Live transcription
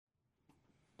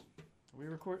We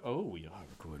record? Oh, we are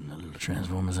recording a little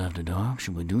Transformers After Dark.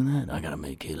 Should we do that? I gotta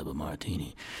make Caleb a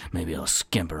martini. Maybe I'll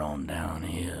scamper on down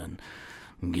here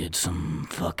and get some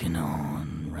fucking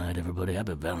on. Right, everybody?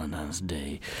 Happy Valentine's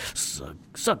Day.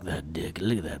 Suck that dick.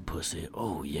 Look at that pussy.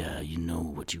 Oh, yeah, you know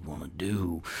what you want to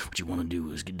do. What you want to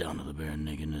do is get down to the bare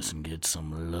nakedness and get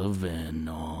some loving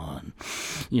on.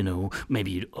 You know,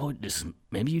 maybe you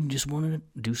just want to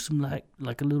do some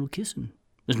like a little kissing.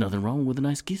 There's nothing wrong with a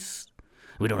nice kiss.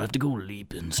 We don't have to go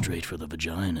leaping straight for the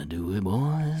vagina, do we,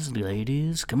 boys,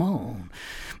 ladies? Come on.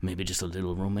 Maybe just a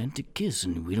little romantic kiss,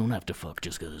 and we don't have to fuck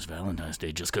just because it's Valentine's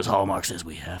Day, just because Hallmark says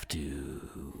we have to.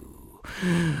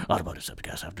 Autobot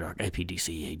Decepticast After Dark,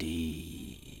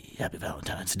 APDCAD. Happy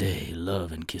Valentine's Day.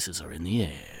 Love and kisses are in the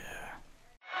air.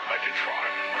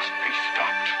 Megatron must be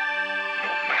stopped,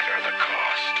 no matter the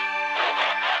cost.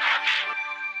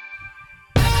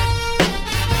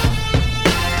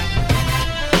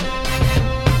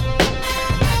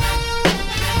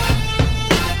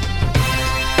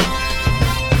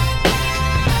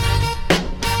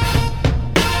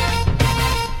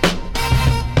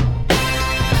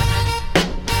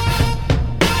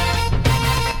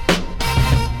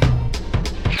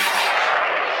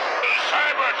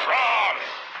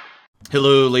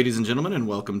 Hello, ladies and gentlemen, and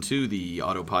welcome to the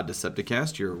Autopod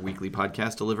Decepticast, your weekly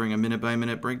podcast delivering a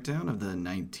minute-by-minute breakdown of the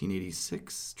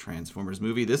 1986 Transformers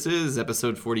movie. This is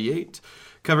episode 48,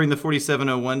 covering the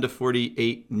 47:01 to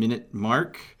 48-minute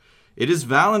mark. It is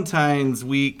Valentine's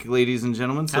week, ladies and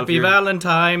gentlemen. So Happy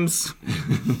Valentine's!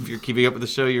 If you're keeping up with the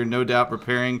show, you're no doubt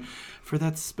preparing for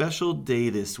that special day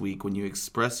this week when you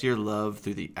express your love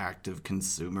through the act of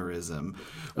consumerism.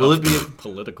 Will it be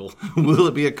political? Will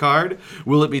it be a card?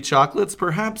 Will it be chocolates?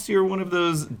 Perhaps you're one of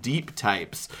those deep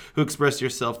types who express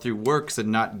yourself through works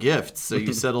and not gifts, so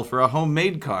you settle for a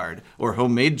homemade card or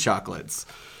homemade chocolates.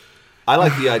 I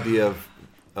like the idea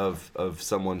of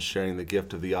someone sharing the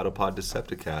gift of the Autopod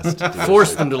Decepticast.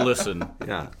 Force them to listen.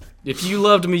 Yeah. If you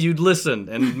loved me, you'd listen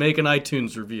and make an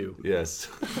iTunes review. Yes.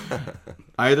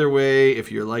 Either way,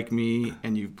 if you're like me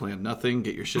and you've planned nothing,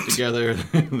 get your shit together.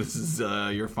 This is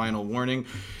your final warning.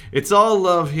 It's all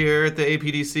love here at the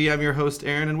APDC. I'm your host,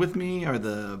 Aaron, and with me are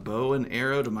the bow and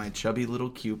arrow to my chubby little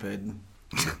Cupid.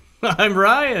 I'm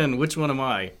Ryan. Which one am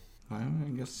I? I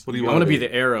guess. What do you I want want to be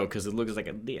the arrow because it looks like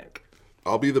a dick.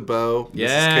 I'll be the bow. Yeah.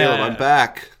 This is Caleb. I'm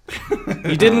back.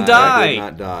 You didn't die. I did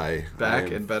not die.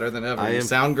 Back and better than ever. I You am-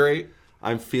 sound great.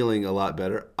 I'm feeling a lot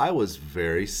better. I was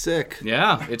very sick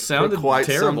Yeah, it for sounded quite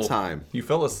terrible. some time. You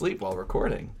fell asleep while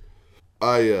recording.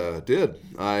 I did.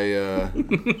 I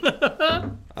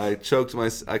choked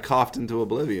I coughed into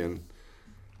oblivion.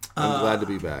 I'm glad to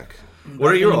be back.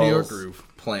 What are your New New York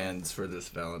York plans for this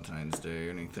Valentine's Day?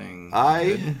 Anything?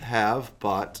 I have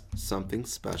bought something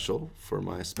special for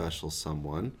my special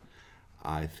someone.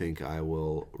 I think I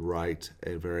will write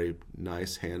a very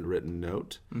nice handwritten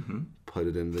note, put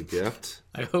it in the gift.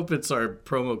 I hope it's our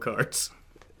promo cards.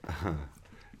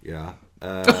 Yeah.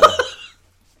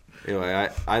 Anyway,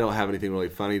 I don't have anything really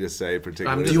funny to say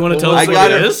particularly. Do you want to tell us I what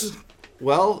got it her- is?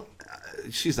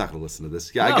 She's not going to listen to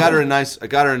this. Yeah, No. I got her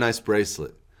a nice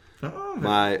bracelet. Oh,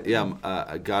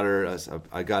 I got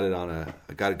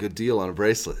a good deal on a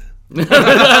bracelet.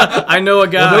 I know a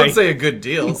guy. well, don't say a good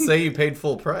deal. Say you paid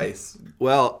full price.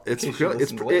 Well, it's case you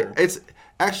listen later.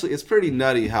 it's pretty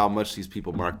nutty how much these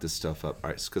people mark this stuff up. All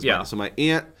right, because my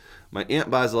aunt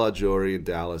buys a lot of jewelry in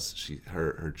Dallas.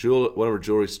 One of her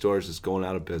jewelry stores is going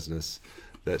out of business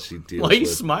that she deals Why are you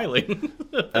with. smiling?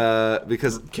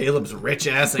 Because Caleb's rich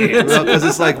ass aunt.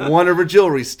 it's like one of her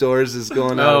jewelry stores is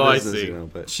going out Oh, of I business. see. You know,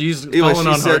 but She's anyway, falling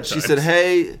on hard she times. said,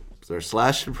 "Hey, they're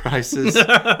slashing prices,"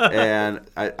 and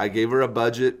I gave her a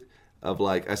budget of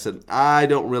I said, I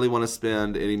don't really want to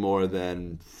spend any more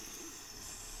than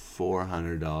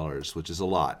 $400, which is a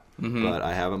lot, but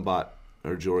I haven't bought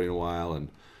her jewelry in a while, and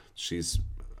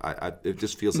it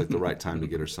just feels like the right time to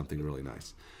get her something really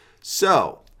nice.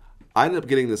 So I ended up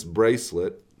getting this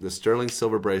bracelet, the sterling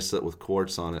silver bracelet with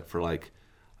quartz on it for like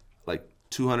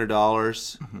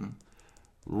 $200.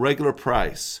 Regular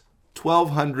price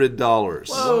 $1,200.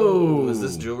 Whoa! Is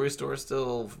this jewelry store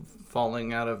still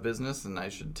falling out of business, and I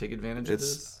should take advantage of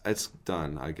this? It's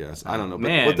done, I guess. I don't know.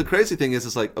 Man. But the crazy thing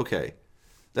is, okay,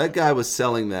 that guy was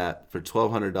selling that for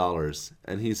 $1,200,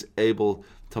 and he's able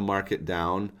to mark it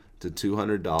down to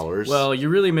 $200. Well, you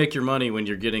really make your money when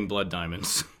you're getting blood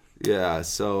diamonds. Yeah.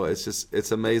 So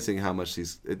it's amazing how much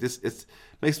it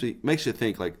makes you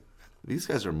think these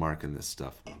guys are marking this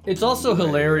stuff. It's also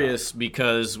hilarious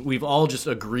because we've all just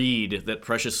agreed that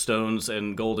precious stones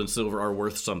and gold and silver are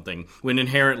worth something when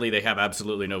inherently they have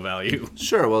absolutely no value.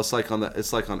 Sure. Well, it's like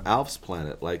on Alf's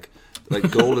planet. Like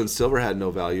gold and silver had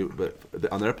no value, but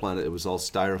on their planet it was all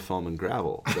styrofoam and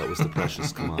gravel. That was the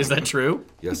precious commodity. Is that true?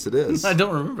 Yes, it is. I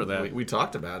don't remember that. We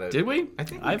talked about it. Did we? I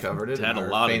think we I've covered it had in a our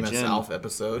lot of famous gin. Alf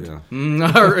episode.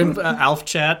 Yeah. Our Alf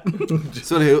chat.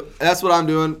 So anywho, that's what I'm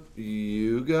doing.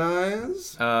 You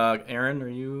guys? Aaron, are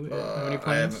you have any I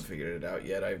plans? haven't figured it out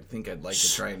yet. I think I'd like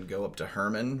to try and go up to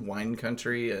Herman Wine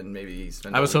Country and maybe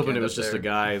spend. I was a hoping it weekend was up just there. a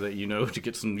guy that you know to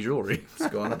get some jewelry.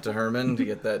 Just going up to Herman to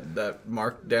get that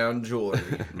marked down jewelry.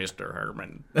 Mr.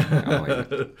 Herman.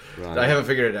 Right. I haven't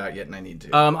figured it out yet, and I need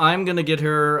to. I'm gonna get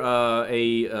her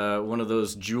a one of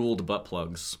those jeweled butt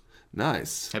plugs.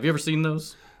 Nice. Have you ever seen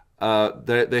those?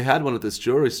 They had one at this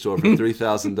jewelry store for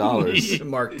 $3,000.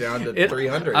 Marked down to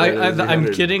 300. I'm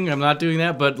 300. kidding. I'm not doing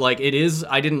that. But like, it is.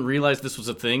 I didn't realize this was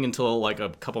a thing until like a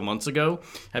couple months ago.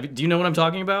 Do you know what I'm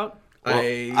talking about?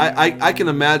 I can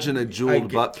imagine a jeweled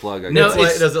get- butt plug. I No, guess.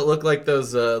 Like, does it look like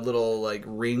those little like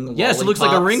ring? Yes, it looks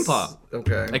like a ring lollipops? pop.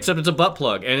 Okay. Except it's a butt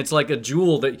plug, and it's like a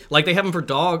jewel that, like they have them for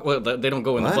dog. Well, they don't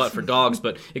go in the What? butt for dogs,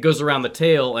 but it goes around the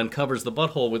tail and covers the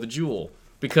butthole with a jewel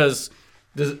because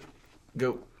Does it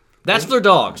go? that's their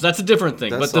dogs. That's a different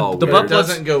thing. That's but all the weird. butt It plugs,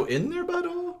 doesn't go in their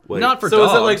butthole. Wait, not for So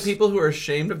dogs. is it like people who are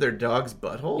ashamed of their dog's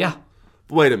butthole? Yeah.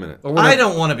 wait a minute. Or I whatever.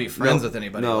 don't want to be friends with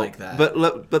anybody no, like that.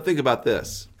 But think about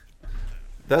this.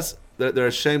 They're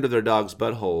ashamed of their dog's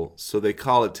butthole, so they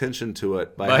call attention to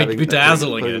it by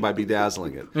bedazzling it. By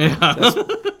bedazzling it. That's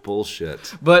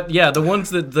bullshit. But yeah, the ones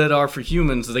that are for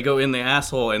humans, they go in the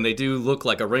asshole and they do look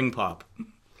like a ring pop.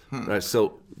 Right,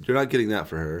 so you're not getting that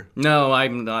for her. No,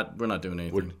 I'm not. We're not doing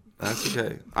anything. That's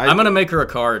okay. I'm gonna make her a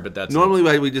card, but that's it.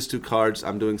 Normally we just do cards.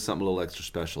 I'm doing something a little extra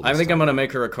special. I this think I'm time. gonna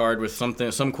make her a card with some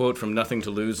quote from Nothing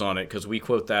to Lose on it because we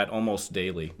quote that almost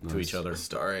daily to each other.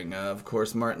 Starring, of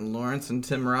course, Martin Lawrence and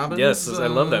Tim Robbins. Yes, I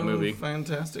love that movie.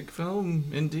 Fantastic film,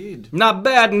 indeed. Not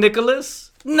bad,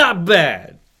 Nicholas. Not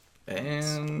bad.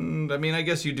 And I mean, I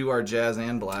guess you do our jazz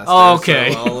and blast. Oh,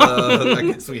 okay. So I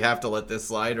guess we have to let this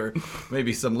slide, or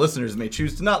maybe some listeners may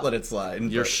choose to not let it slide.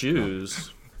 Your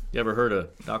shoes. You ever heard of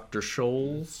Dr.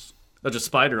 Scholl's? There's a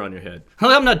spider on your head.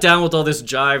 I'm not down with all this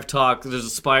jive talk. There's a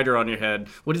spider on your head.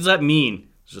 What does that mean?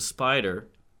 There's a spider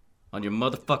on your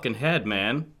motherfucking head,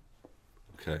 man.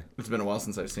 Okay. It's been a while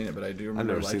since I've seen it, but I do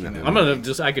remember never seen liking that it. I'm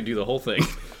gonna I could do the whole thing.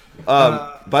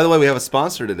 By the way, we have a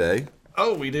sponsor today.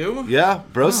 Oh, we do? Yeah,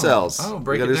 Bro Cells. Oh,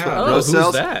 break We it got down. Bro Oh, who's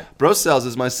Cells. that? Bro Cells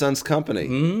is my son's company.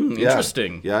 Yeah.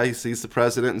 Interesting. Yeah, he's the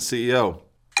president and E CEO.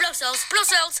 Blow cells,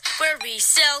 where we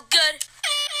sell good.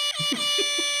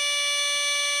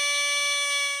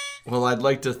 Well, I'd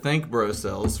like to thank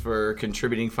BroCells for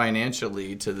contributing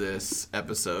financially to this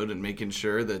episode and making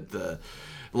sure that the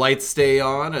lights stay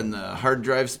on and the hard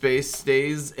drive space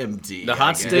stays empty. The hot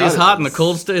I guess. stays hot and the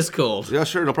cold stays cold. Yeah,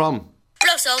 sure, no problem.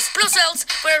 Blow cells,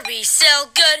 where we sell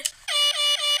good.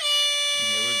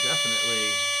 Yeah, we're definitely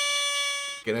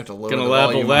gonna have to lower Gonna the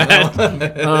level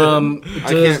volume. that. I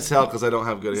can't tell because I don't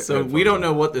have good. So we don't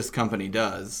know what this company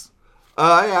does.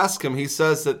 I asked him. He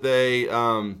says that they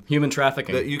Human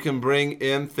trafficking. that you can bring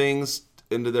in things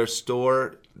into their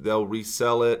store. They'll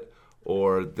resell it,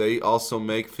 or they also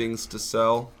make things to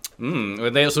sell. So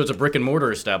it's a brick and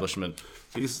mortar establishment.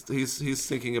 He's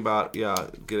thinking about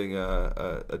getting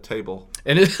a table.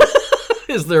 And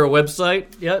is there a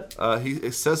website yet? He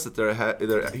says that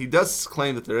there he does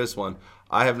claim that there is one.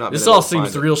 I have not. This been able all to seems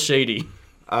find it. real shady.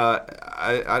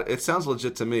 It sounds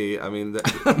legit to me. I mean,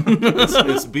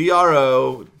 it's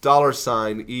BRO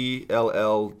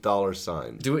 $ELL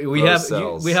 $. Do we Bro have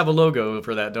Cells. we have a logo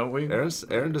for that, don't we?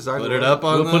 Aaron designed Put it up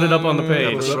on. We'll put it up on the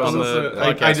page, put it up on the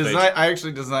I podcast page. I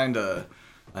actually designed a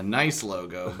nice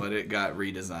logo, but it got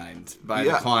redesigned by the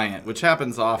Yeah. client, which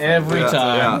happens often. Every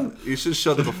time. Yeah, you should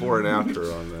show the before and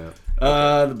after on that.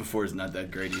 The before is not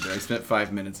that great either. I spent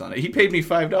 5 minutes on it. He paid me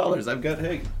 $5. I've got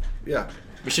Yeah,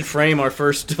 We should frame our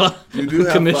first you do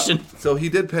have commission. So he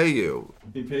did pay you.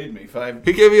 He paid me $5.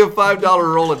 He gave you a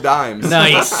 $5 roll of dimes.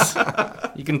 Nice.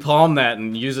 You can palm that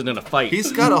and use it in a fight.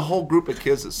 He's got a whole group of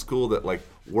kids at school that like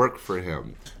work for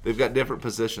him. They've got different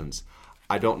positions.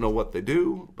 I don't know what they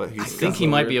do, but he's I think he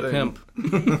might be a weird pimp.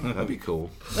 That'd be cool.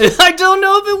 I don't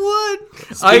know if it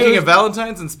would. Speaking of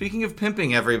Valentine's and speaking of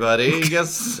pimping everybody, I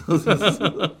guess.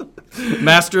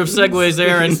 Master of segues,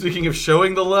 Aaron. Speaking of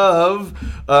showing the love,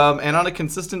 and on a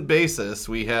consistent basis,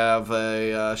 we have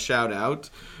a shout out.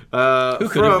 Who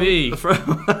could it be?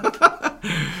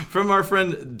 From our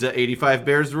friend 85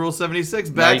 Bears Rule 76,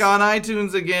 back Nice. on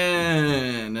iTunes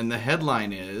again, and the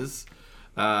headline is,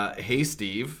 "Hey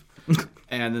Steve,"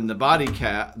 and then the body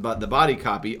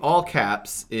copy, all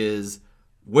caps, is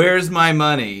 "Where's my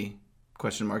money?" ?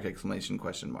 Exclamation.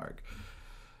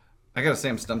 I gotta say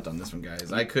I'm stumped on this one,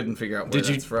 guys. I couldn't figure out where Did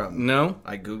you? that's from. No,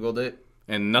 I googled it.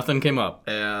 and nothing came up.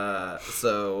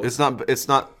 So It's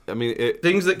not. I mean,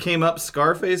 things that came up.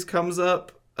 Scarface comes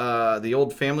up. The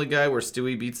old Family Guy where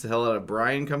Stewie beats the hell out of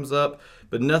Brian comes up.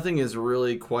 But nothing is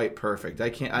really quite perfect. I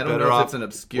don't know if it's an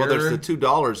obscure. Well, there's the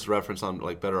 $2 reference on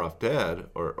like Better Off Dead,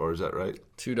 or is that right?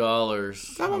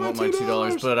 $2. I want my my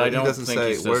 $2, but I don't doesn't think say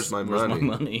he says, where's my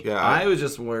money. Yeah, I was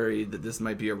just worried that this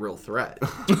might be a real threat.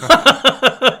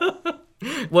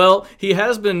 Well, he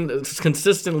has been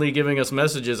consistently giving us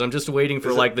messages. I'm just waiting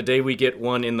for like the day we get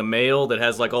one in the mail that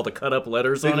has like all the cut up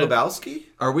letters Big on it. Lebowski?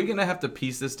 Are we gonna have to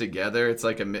piece this together? It's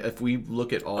like if we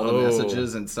look at all the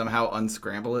messages and somehow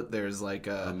unscramble it, there's like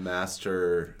A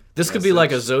master. This could be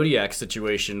like a Zodiac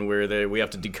situation where we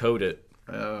have to decode it.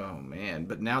 Oh man!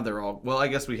 But now they're all. Well, I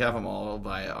guess we have them all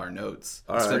via our notes.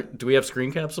 All right. Do we have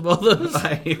screen caps of all those?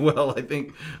 I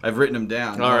think I've written them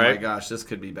down. All oh my right. gosh, this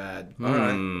could be bad. All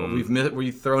right. Well,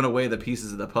 we've thrown away the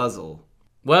pieces of the puzzle.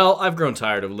 Well, I've grown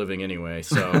tired of living anyway,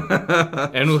 so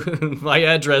and my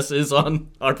address is on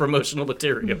our promotional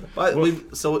material. But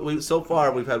so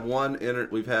far we've had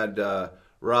we've had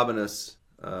Robinus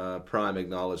Prime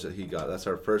acknowledge that he got. That's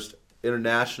our first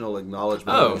international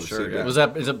acknowledgement. Oh, of sure.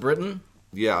 CBS. Is it Britain?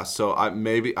 Yeah, so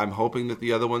I'm hoping that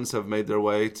the other ones have made their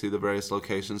way to the various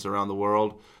locations around the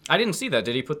world. I didn't see that.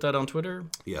 Did he put that on Twitter?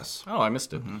 Yes. Oh, I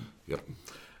missed it. Yep.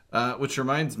 Which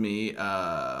reminds me,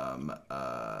 I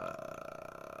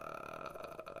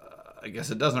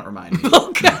guess it doesn't remind me.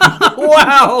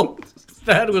 Wow,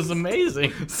 that was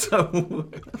amazing. So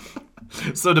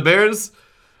the Bears,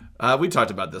 we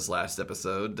talked about this last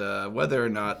episode, whether or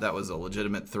not that was a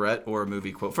legitimate threat or a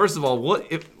movie quote. First of all, what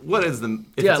is the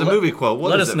if it's a movie quote?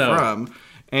 What is it from?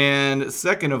 And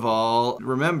second of all,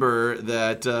 remember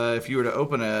that if you were to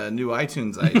open a new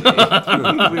iTunes ID,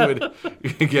 we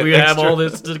would get We extra, have all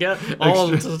this together, all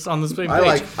this on this big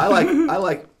page. I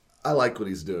like what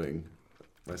he's doing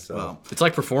myself. Well, It's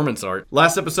like performance art.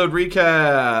 last episode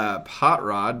recap. Hot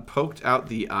Rod poked out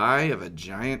the eye of a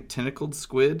giant tentacled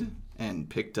squid and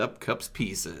picked up Cup's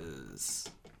pieces.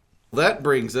 That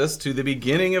brings us to the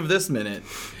beginning of this minute.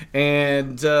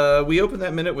 And we open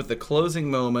that minute with the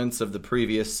closing moments of the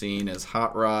previous scene as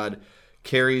Hot Rod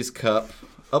carries Cup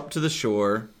up to the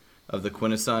shore of the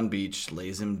Quintesson Beach,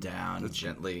 lays him down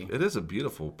gently. It is a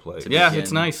beautiful place. Yeah, begin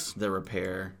it's nice. The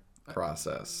repair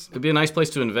process. It'd be a nice place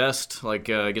to invest, like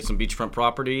get some beachfront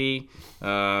property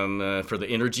for the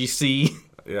Energy Sea.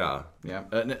 Yeah. Yeah.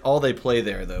 And all they play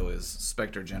there, though, is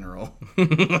Spectre General.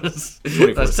 That's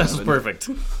 24/7. perfect.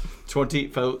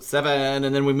 24/7,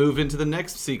 and then we move into the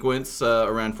next sequence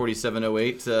around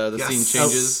 4708. The scene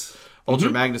changes.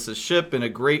 Ultra Magnus's ship in a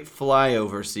great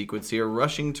flyover sequence here,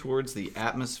 rushing towards the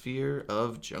atmosphere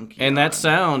of Junkyard. And that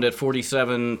sound at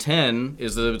 4710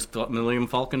 is the Millennium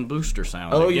Falcon booster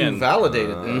sound. Oh, again. you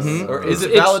validated this. Or is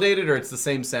it It's- validated, or it's the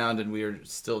same sound and we are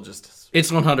still just... It's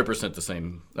 100% the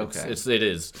same. Okay. It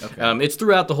is. Okay. It's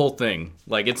throughout the whole thing.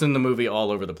 Like, it's in the movie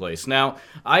all over the place. Now,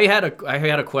 I had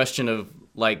a question of,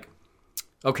 like,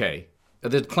 okay,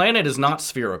 the planet is not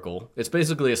spherical. It's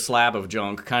basically a slab of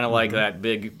junk, kind of like that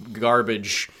big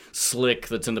garbage slick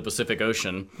that's in the Pacific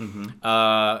Ocean.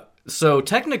 So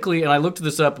technically, and I looked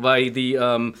this up by the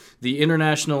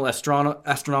International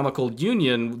Astronomical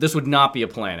Union, this would not be a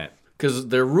planet because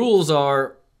their rules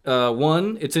are: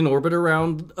 1, it's in orbit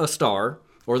around a star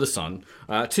or the sun.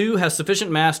 2, has sufficient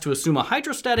mass to assume a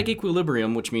hydrostatic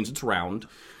equilibrium, which means it's round.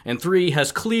 And 3,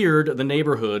 has cleared the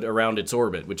neighborhood around its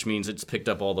orbit, which means it's picked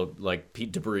up all the like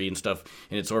peat debris and stuff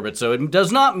in its orbit. So it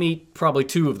does not meet probably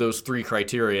 2 of those 3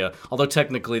 criteria. Although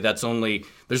technically, there's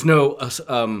no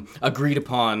agreed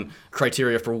upon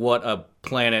criteria for what a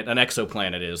planet, an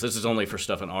exoplanet is. This is only for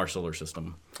stuff in our solar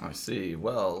system. I see.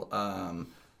 Well,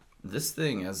 this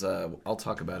thing, as I'll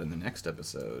talk about in the next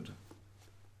episode,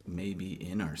 may be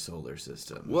in our solar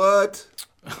system. What?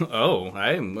 Oh,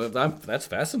 that's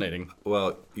fascinating.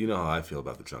 Well, you know how I feel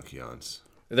about the Junkions.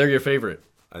 They're your favorite.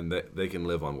 And they can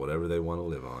live on whatever they want to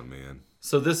live on, man.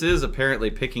 So this is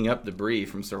apparently picking up debris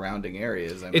from surrounding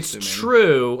areas, I'm It's assuming.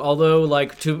 true, although,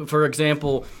 for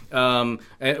example, one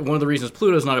of the reasons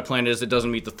Pluto's not a planet is it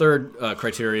doesn't meet the third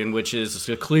criterion, which is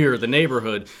to clear the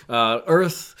neighborhood.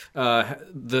 Earth,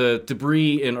 the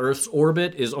debris in Earth's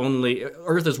orbit Earth is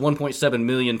 1.7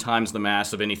 million times the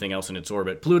mass of anything else in its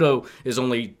orbit. Pluto is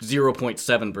only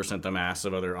 0.7% the mass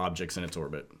of other objects in its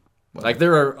orbit. Like,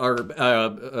 there are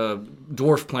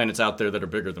dwarf planets out there that are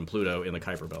bigger than Pluto in the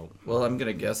Kuiper Belt. Well, I'm going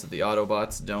to guess that the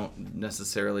Autobots don't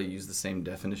necessarily use the same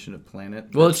definition of planet.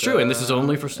 Well, but, it's true, and this is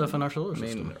only for stuff in our solar I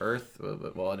system. mean, Earth,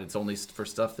 well, and it's only for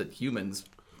stuff that humans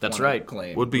That's wanna right.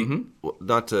 claim. Would be,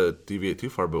 not to deviate too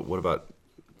far, but what about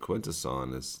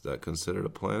Quintesson, is that considered a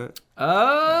planet?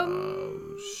 I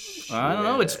don't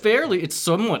know. It's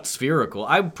somewhat spherical.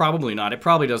 Probably not. It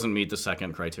probably doesn't meet the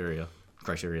second criterion.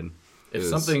 If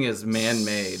something is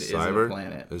man-made, is it a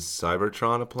planet? Is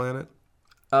Cybertron a planet?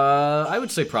 I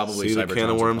would say probably See the Cybertron's can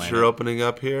of a worms planet. you're opening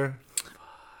up here?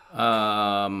 See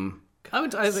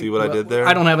what I did there?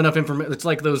 I don't have enough information. It's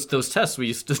like those tests we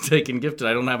used to take in Gifted.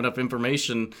 I don't have enough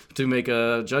information to make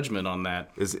a judgment on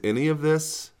that. Is any of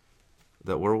this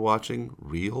that we're watching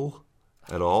real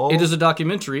at all? It is a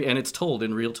documentary, and it's told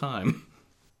in real time.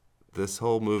 This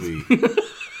whole movie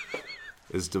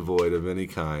is devoid of any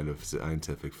kind of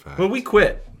scientific fact. Well, we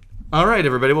quit. All right,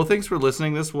 everybody. Well, thanks for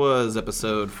listening. This was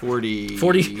episode 48 of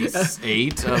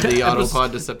the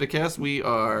Autopod Decepticast. We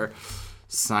are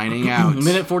signing out.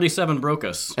 Minute 47 broke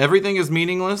us. Everything is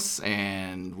meaningless,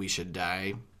 and we should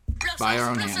die by our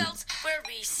own hand. Cells, where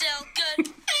we sell good.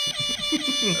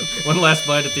 One last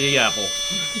bite at the apple.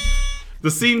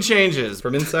 The scene changes.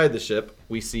 From inside the ship,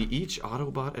 we see each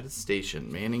Autobot at its station,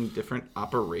 manning different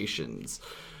operations.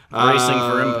 Bracing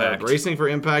for impact. Bracing for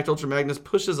impact. Ultra Magnus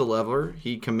pushes a lever.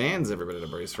 He commands everybody to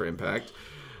brace for impact.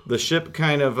 The ship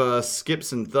kind of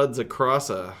skips and thuds across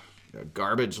a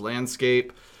garbage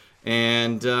landscape.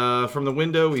 And from the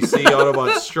window, we see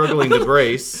Autobots struggling to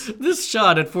brace. This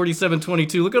shot at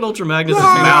 47:22. Look at Ultra Magnus'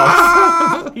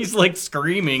 mouth. He's like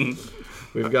screaming.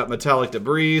 We've got metallic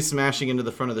debris smashing into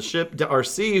the front of the ship.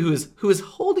 RC, who is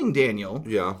holding Daniel,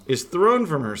 is thrown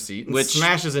from her seat and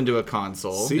smashes into a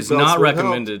console. Is not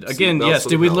recommended. Again, yes,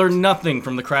 did we learn nothing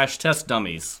from the crash test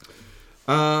dummies?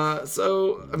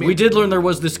 We did learn there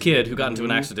was this kid who got into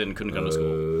an accident and couldn't go to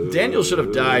school. Daniel should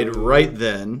have died right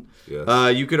then.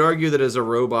 Yes. You could argue that as a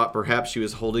robot, perhaps she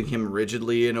was holding him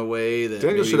rigidly in a way that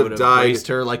Daniel maybe should have would died. Braced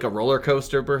her like a roller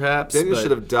coaster, perhaps. Daniel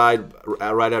should have died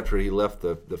right after he left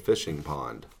the fishing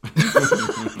pond.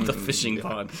 The fishing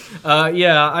pond.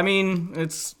 I mean,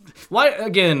 it's why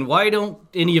don't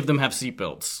any of them have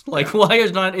seatbelts? Like, why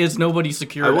is nobody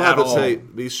secure? I will have at to all? say,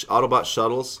 these Autobot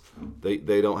shuttles, they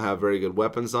don't have very good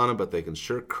weapons on them, but they can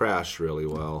sure crash really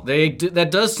well. That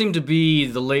does seem to be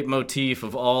the leitmotif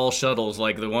of all shuttles,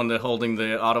 like the one that holding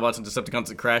the Autobots and Decepticons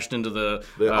that crashed into the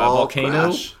all volcano.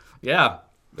 crash. Yeah.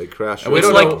 They crash. We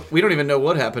really don't we don't even know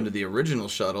what happened to the original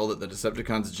shuttle that the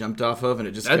Decepticons jumped off of, and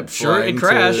it just kept flying it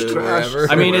crashed. to wherever.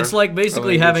 I mean, it's like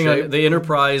basically having shape. the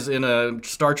Enterprise in a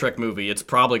Star Trek movie. It's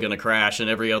probably going to crash in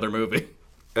every other movie.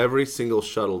 Every single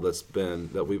shuttle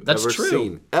that we've That's ever true.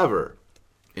 seen, ever,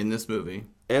 in this movie.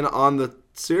 and on the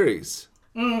series.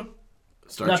 Star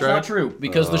That's Trek. not true,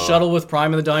 because the shuttle with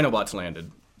Prime and the Dinobots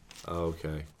landed.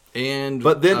 Okay. And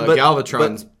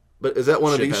Galvatron's. But is that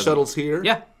one of ship these has shuttles here?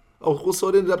 Yeah, Oh, well, so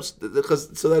it ended up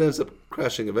so that ends up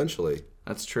crashing eventually.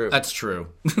 That's true. that's true.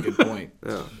 Good point.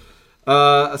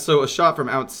 Yeah. So a shot from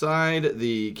outside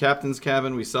the captain's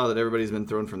cabin. We saw that everybody's been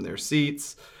thrown from their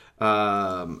seats.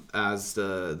 As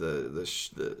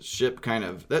the ship kind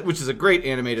of which is a great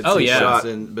animated sequence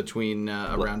in between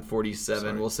around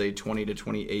 47, we'll say 20 to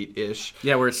 28 ish.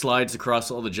 Yeah, where it slides across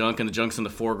all the junk and the junk's in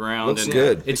the foreground. Looks and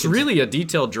good. It's really a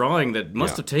detailed drawing that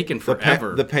must have taken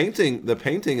forever. The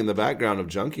painting in the background of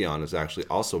Junkion is actually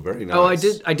also very nice. Oh,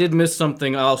 I did miss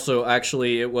something. Also,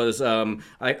 actually, it was I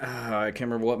can't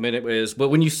remember what minute it is, but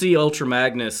when you see Ultra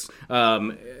Magnus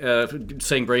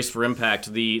saying "brace for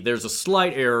impact," there's a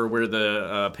slight error where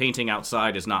the painting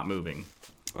outside is not moving.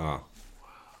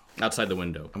 Outside the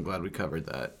window. I'm glad we covered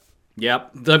that.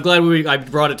 Yep, I'm glad I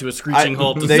brought it to a screeching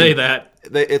halt to say that.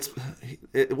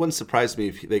 It wouldn't surprise me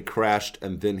if they crashed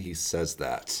and then he says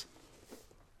that.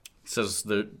 Says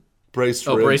the. Brace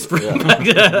for brace for impact.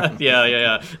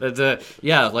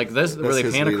 Yeah. Like this, where they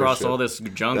his pan across leadership. all this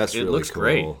junk. That's It really looks cool.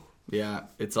 great. Yeah,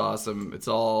 it's awesome. It's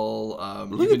all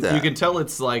Look at that. You can tell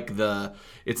it's like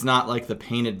it's not like the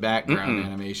painted background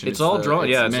animation. It's all drawn.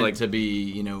 Yeah, it's meant like to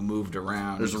be moved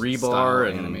around. There's It's rebar style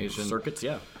and animation. circuits.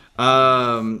 Yeah.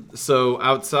 So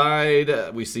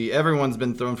outside, we see everyone's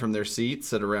been thrown from their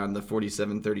seats at around the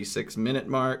 47:36 minute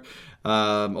mark.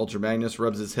 Ultra Magnus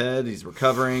rubs his head. He's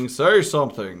recovering. Say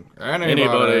something.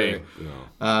 Anybody.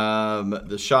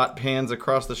 The shot pans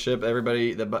across the ship.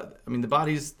 Everybody. The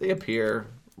bodies, they appear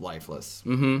lifeless.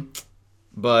 Mm-hmm.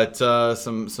 But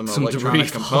some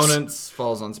electronic components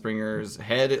falls on Springer's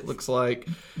head, it looks like,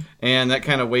 and that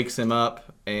kind of wakes him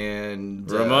up. And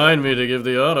Remind me to give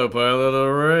the autopilot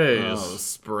a raise. Oh,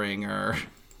 Springer.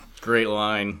 Great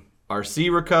line.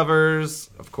 RC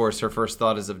recovers. Of course, her first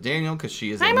thought is of Daniel because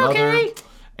she is a mother. okay.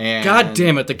 And God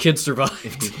damn it, the kid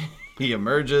survived. he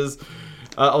emerges.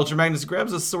 Ultra Magnus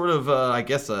grabs a sort of, I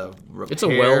guess, a It's a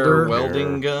welder.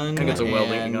 welding gun. I think it's a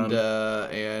welding gun.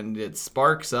 And it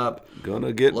sparks up.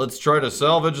 Gonna get. Let's try to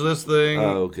salvage this thing.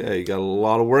 Okay, you got a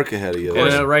lot of work ahead of you.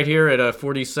 And right here at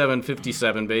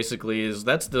 4757, basically,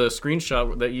 that's the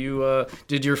screenshot that you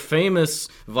did your famous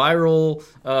viral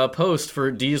post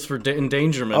for D's for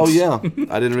endangerment. Oh yeah,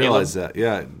 I didn't realize that.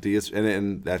 Yeah,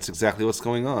 and that's exactly what's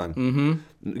going on. Mm-hmm.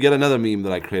 Get another meme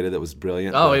that I created that was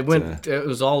brilliant. Oh, but, it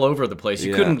was all over the place.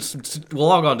 You yeah. couldn't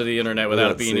log onto the internet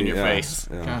without it being in your face.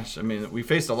 Yeah. Gosh, I mean, we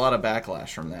faced a lot of backlash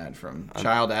from that, from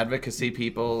child advocacy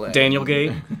people. And Daniel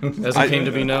Gate, as it came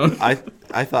to be known. I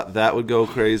thought that would go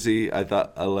crazy. I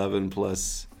thought 11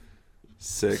 plus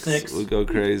 6 would go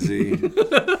crazy.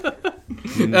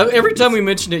 Every time we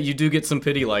mention it, you do get some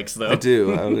pity likes, though. I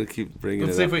do. I'm gonna keep bringing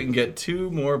Let's it see up. if we can get 2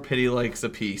 more pity likes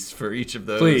apiece for each of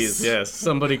those. Please, yes.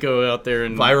 Somebody go out there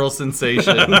and... Viral sensations.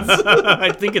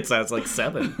 I think it sounds like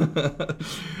 7.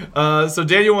 So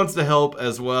Daniel wants to help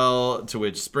as well, to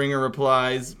which Springer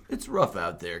replies, "It's rough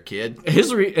out there, kid." What does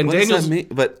Daniel's... that mean?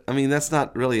 But I mean, that's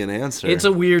not really an answer. It's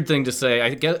a weird thing to say.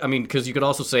 I mean, because you could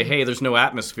also say, "Hey, there's no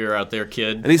atmosphere out there,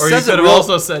 kid." And he Or you says could it have real.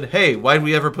 also said, "Hey, why'd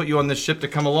we ever put you on this ship to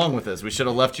come along with us? We should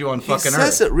have left you on He fucking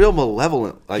says Earth." it real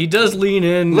malevolent. Like He does lean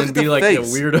in Look and at be the like face. a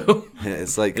weirdo.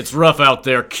 It's like It's rough out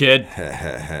there, kid.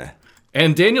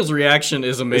 And Daniel's reaction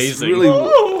is it's amazing. really.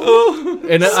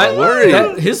 and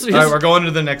worried. His All right, we're going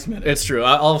to the next minute. it's true.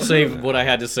 I'll save what I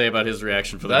had to say about his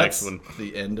reaction for the That's next one.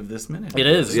 the end of this minute. It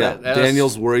is. Yeah, That's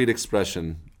Daniel's worried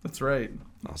expression. That's right.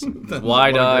 Awesome.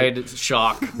 wide-eyed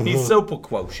shock. He's so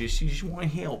precocious. He just want to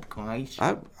help, guys.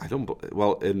 I don't.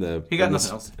 Well, in the He got in the,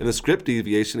 nothing else. in the script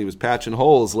deviation, he was patching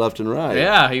holes left and right.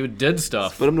 Yeah, he did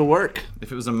stuff. Put him to work.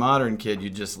 If it was a modern kid,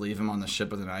 you'd just leave him on the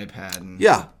ship with an iPad. And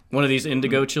Yeah. One of these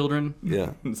indigo children.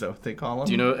 Yeah. Is that what they call him?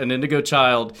 You know, an indigo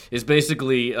child is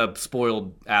basically a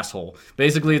spoiled asshole.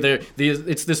 Basically,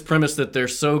 it's this premise that they're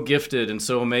so gifted and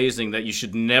so amazing that you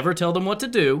should never tell them what to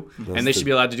do, and they should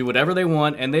be allowed to do whatever they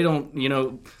want, and they don't,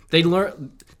 they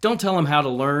learn. Don't tell them how to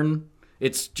learn.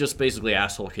 It's just basically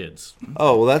asshole kids.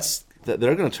 Oh well,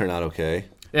 they're going to turn out okay.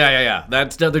 Yeah. They're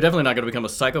definitely not going to become a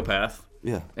psychopath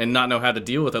Yeah. and not know how to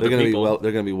deal with other They're going to be people.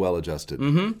 they're going to be well adjusted.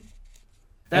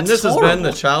 And That's this has horrible. been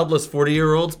the Childless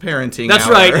 40-Year-Olds Parenting That's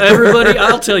Hour. right, everybody.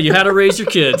 I'll tell you how to raise your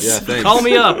kids. Yeah, thanks. Call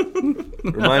me up.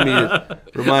 Remind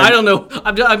I don't know.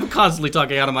 I'm constantly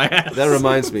talking out of my ass. That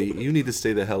reminds me, you need to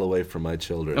stay the hell away from my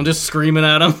children. I'm just screaming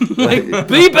at them. Like,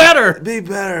 be better. Be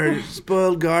better, you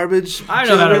spoiled garbage. I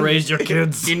know how to raise your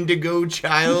kids. Indigo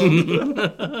child.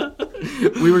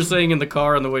 We were saying in the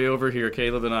car on the way over here,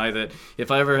 Caleb and I, that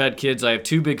if I ever had kids, I have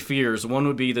 2 big fears. One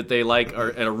would be that they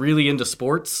are really into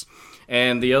sports.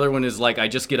 And the other one is I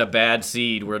just get a bad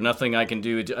seed where nothing I can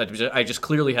do. I just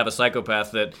clearly have a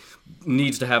psychopath that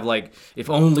needs to have if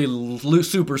only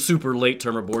super, super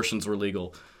late-term abortions were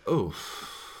legal. Oh,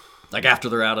 After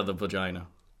they're out of the vagina.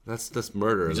 that's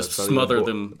murder. just That's not smother even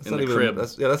them that's in not the even- crib.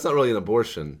 That's not really an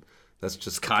abortion. That's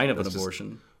just Kind of an that's just-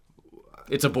 abortion.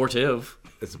 It's abortive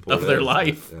It's of their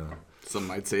life. Yeah. Some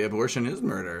might say abortion is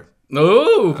murder.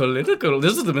 No, political.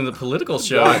 This has been the political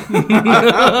show.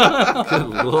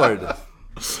 Good Lord.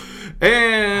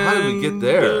 And How did we get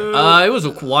there? It was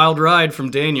a wild ride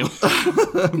from Daniel.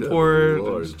 poor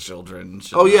Lord. children.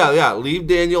 Oh yeah. Leave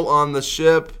Daniel on the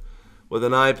ship with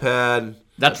an iPad.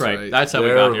 That's right. right. That's how we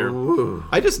got here. Woo.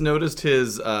 I just noticed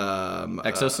his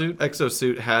Exosuit?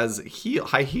 Exosuit has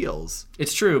high heels.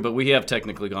 It's true, but we have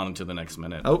technically gone into the next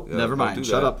minute. Oh, never don't mind. do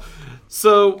Shut that. up.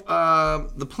 So,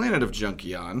 the planet of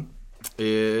Junkion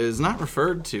is not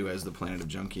referred to as the planet of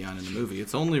Junkion in the movie.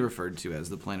 It's only referred to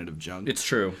as the planet of Junk. It's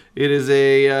true. It is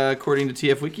according to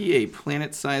TF Wiki, a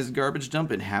planet-sized garbage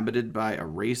dump inhabited by a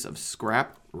race of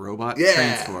scrap robot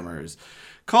transformers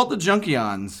called the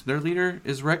Junkions. Their leader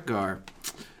is Rekgar.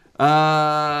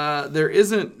 There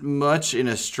isn't much in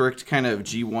a strict kind of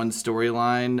G1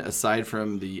 storyline aside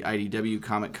from the IDW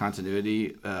comic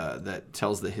continuity that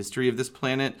tells the history of this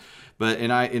planet. But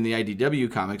in the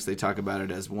IDW comics, they talk about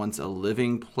it as once a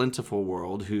living, plentiful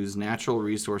world whose natural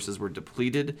resources were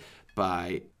depleted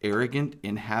by arrogant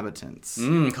inhabitants.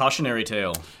 Cautionary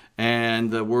tale. And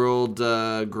the world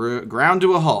ground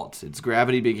to a halt. Its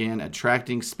gravity began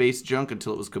attracting space junk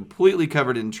until it was completely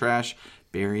covered in trash,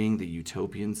 burying the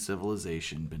utopian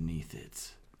civilization beneath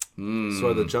it. So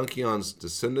are the Junkions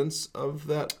descendants of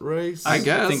that race? I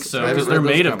guess. I think so, I haven't because they're read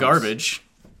those made of comics. garbage.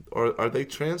 Or are they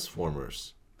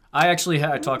Transformers? I actually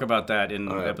talk about that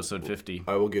in episode 50.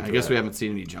 Oh, I will get to I guess that. we haven't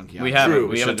seen any Junkions. We haven't. True.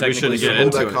 We haven't We should technically get get Hold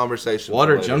into that it. conversation. What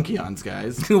for are later. Junkions,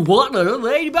 guys? What are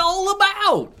they all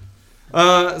about?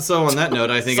 So on that note,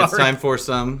 I think it's Sorry. time for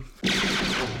some...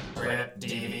 Trip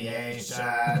deviation.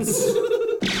 Yes.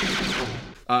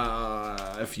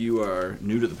 If you are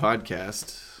new to the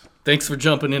podcast, Thanks for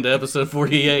jumping into episode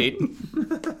 48.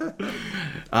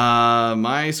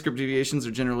 my script deviations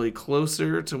are generally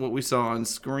closer to what we saw on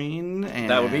screen. And,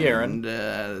 That would be Aaron.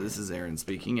 This is Aaron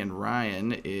speaking, and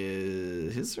Ryan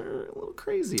is his are a little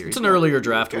crazier. It's an earlier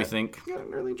draft, we think. Got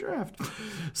an early draft.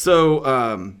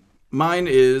 So mine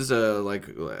is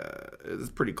it's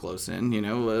pretty close in. You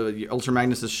know, Ultra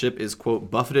Magnus' ship is quote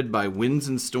buffeted by winds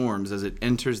and storms as it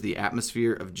enters the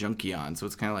atmosphere of Junkion. So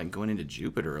it's kind of like going into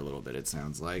Jupiter a little bit. It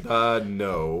sounds like.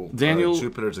 No. Daniel-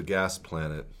 Jupiter's a gas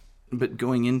planet. But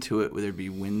going into it, would there be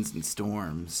winds and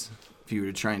storms? If you were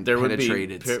to try and There would be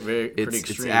penetrate pretty its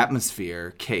extreme.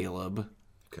 atmosphere, Caleb.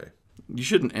 Okay. You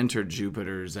shouldn't enter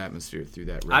Jupiter's atmosphere through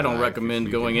that. I don't red eye recommend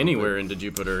if you going can help anywhere into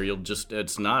Jupiter.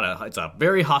 It's a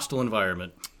very hostile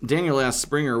environment. it. Daniel asks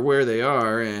Springer where they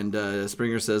are, and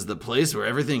Springer says the place where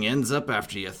everything ends up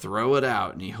after you throw it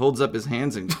out. And he holds up his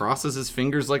hands and crosses his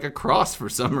fingers like a cross for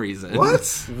some reason.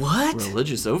 What?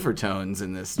 Religious overtones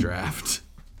in this draft.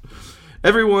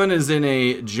 Everyone is in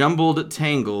a jumbled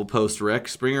tangle post-wreck.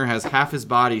 Springer has half his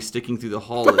body sticking through the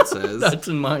hull, it says. That's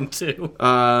in mine too.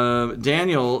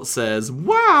 Daniel says,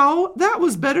 wow, that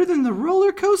was better than the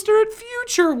roller coaster at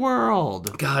Future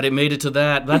World. God, it made it to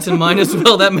that. That's in mine as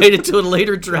well. That made it to a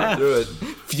later draft. Do it.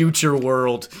 Future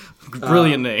World.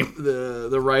 Brilliant name.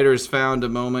 The writers found a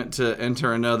moment to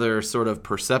enter another sort of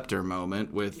perceptor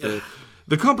moment with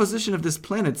the composition of this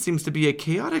planet seems to be a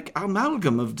chaotic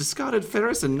amalgam of discarded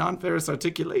ferrous and non-ferrous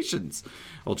articulations.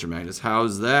 Ultra Magnus,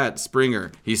 how's that?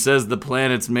 Springer, he says the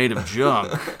planet's made of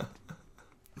junk.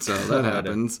 So that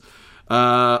happens.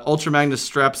 Ultra Magnus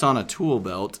straps on a tool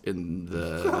belt in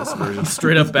this version.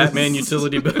 Straight up Batman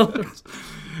utility belt.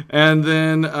 And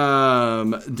then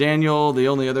Daniel, the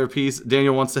only other piece,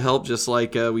 Daniel wants to help just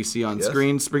like we see on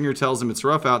screen. Springer tells him it's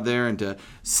rough out there and to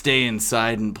stay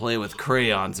inside and play with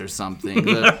crayons or something.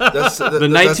 The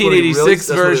 1986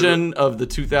 version of the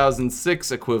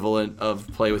 2006 equivalent of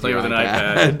play with Play your with an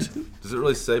iPad. Does it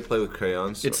really say play with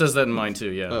crayons? It says that in mine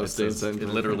too, yeah. Oh, it, stay says, inside. it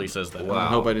literally says that. I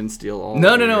hope I didn't steal all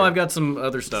No, of no, your no, I've got some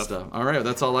other stuff. All right,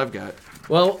 that's all I've got.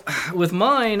 Well, with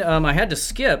mine, I had to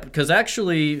skip because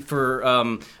actually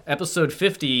for episode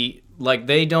 50, like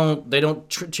they don't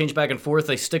change back and forth.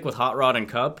 They stick with Hot Rod and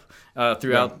Cup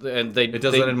throughout, and they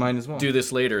does that in mine as well. Do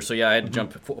this later, so yeah, I had to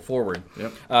jump forward.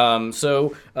 Yep.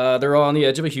 So they're all on the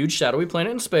edge of a huge shadowy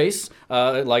planet in space,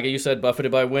 like you said,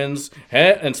 buffeted by winds.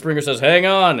 And Springer says, "Hang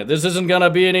on, this isn't gonna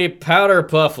be any powder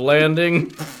puff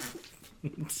landing."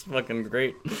 It's fucking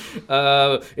great.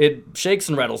 It shakes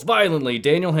and rattles violently.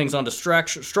 Daniel hangs on to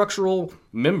structural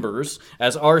members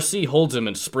as RC holds him,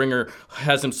 and Springer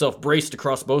has himself braced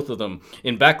across both of them.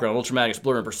 In background, Ultra Magnus,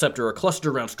 Blur, and Perceptor are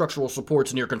clustered around structural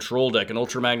supports near control deck, and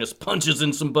Ultra Magnus punches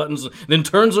in some buttons, then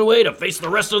turns away to face the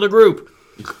rest of the group.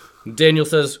 Daniel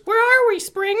says, "Where are we,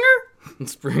 Springer?" And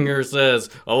Springer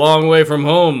says, "A long way from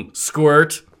home,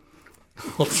 squirt."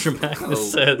 Ultra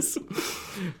Magnus says,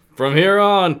 "From here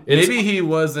on, it's Maybe he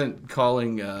wasn't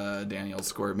calling Daniel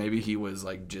squirt. Maybe he was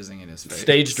like jizzing in his face.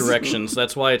 stage directions."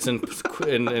 That's why it's in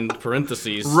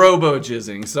parentheses. Robo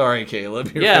jizzing. Sorry,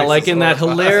 Caleb. Your Yeah, face like is in that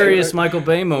horrible. hilarious Michael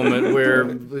Bay moment where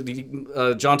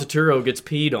John Turturro gets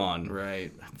peed on.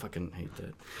 Right. I fucking hate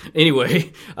that.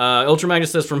 Anyway, Ultra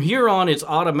Magnus says, "From here on, it's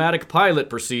automatic pilot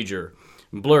procedure."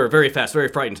 Blur, very fast, very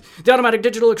frightened. "The automatic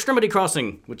digital extremity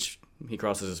crossing," which he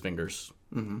crosses his fingers.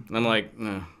 And I'm like,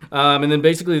 no. And then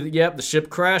basically, the ship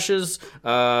crashes.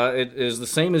 It is the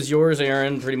same as yours,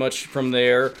 Aaron, pretty much from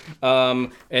there.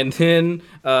 And then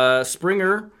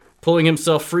Springer, pulling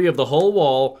himself free of the hull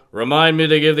wall, "Remind me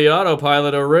to give the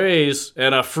autopilot a raise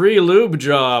and a free lube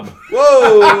job."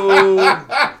 Whoa!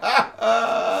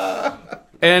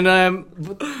 And that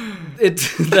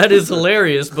is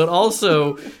hilarious, but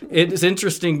also it's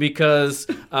interesting because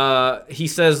he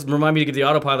says, "Remind me to give the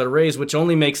autopilot a raise," which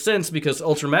only makes sense because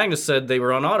Ultra Magnus said they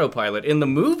were on autopilot. In the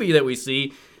movie that we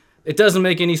see, it doesn't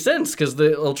make any sense because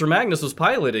the Ultra Magnus was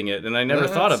piloting it, and I never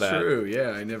thought of that. That's true.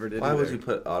 Yeah, I never did. Why would either. you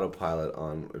put autopilot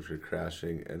on if you're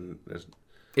crashing and there's...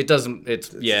 It doesn't.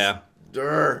 It's yeah.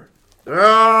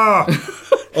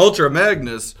 Ultra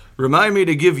Magnus, remind me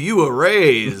to give you a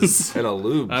raise. And a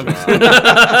lube job.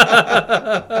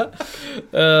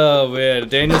 Oh man,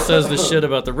 Daniel says this shit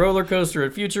about the roller coaster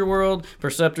at Future World.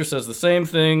 Perceptor says the same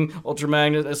thing. Ultra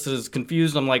Magnus is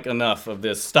confused. I'm like, enough of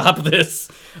this. Stop this.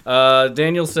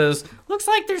 Daniel says, "Looks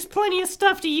like there's plenty of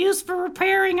stuff to use for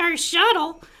repairing our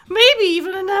shuttle. Maybe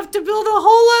even enough to build a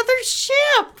whole other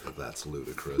ship. That's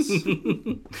ludicrous.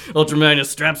 Ultra Magnus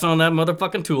straps on that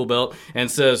motherfucking tool belt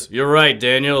and says, "You're right,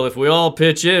 Daniel. If we all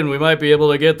pitch in, we might be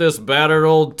able to get this battered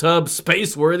old tub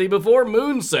space-worthy before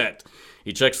moonset."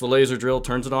 He checks the laser drill,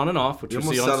 turns it on and off, which You you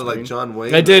almost see on sounded screen. like John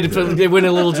Wayne. I did. right there. It went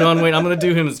a little John Wayne. I'm going to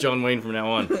do him as John Wayne from now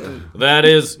on. That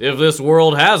is, if this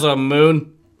world has a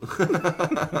moon.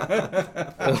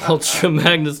 Ultra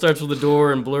Magnus starts with the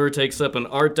door, and Blur takes up an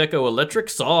Art Deco electric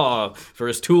saw for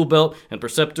his tool belt, and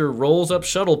Perceptor rolls up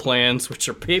shuttle plans, which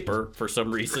are paper for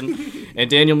some reason. And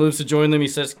Daniel moves to join them. He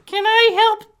says, "Can I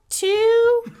help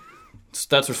too?"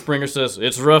 That's where Springer says,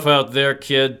 "It's rough out there,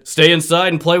 kid. Stay inside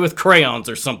and play with crayons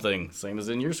or something." Same as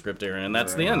in your script, Aaron, and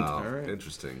that's the end. Wow,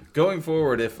 interesting. Going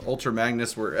forward, if Ultra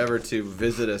Magnus were ever to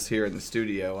visit us here in the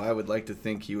studio, I would like to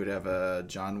think he would have a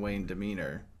John Wayne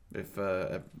demeanor if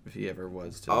he ever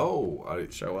was to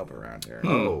show up around here.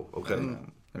 Oh, okay.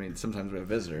 I mean, sometimes we have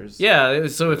visitors. Yeah,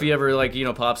 so if he ever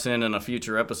pops in a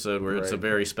future episode where it's a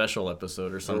very special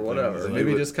episode or Or something, whatever.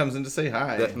 Maybe he just comes in to say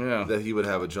hi. That he would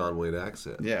have a John Wayne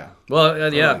accent. Yeah.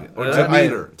 Well, yeah, Or that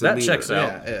demeanor. checks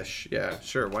out. Yeah, ish. Yeah,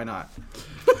 sure. Why not?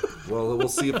 Well, we'll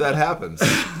see if that happens.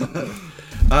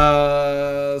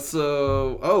 Our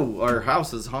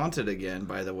house is haunted again,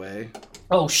 by the way.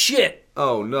 Oh shit!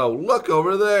 Oh no! Look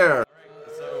over there.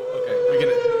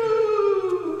 Okay,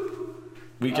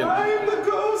 we can. I'm the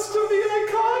ghost of the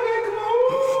iconic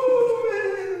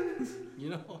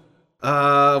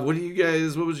moment. What do you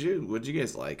guys? What did you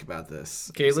guys like about this?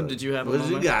 Caleb, did you have a What did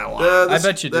you moment? got? I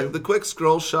bet you do. The quick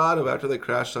scroll shot of after they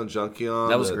crashed on Junkion.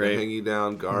 That was the great. hanging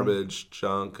down garbage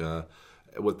chunk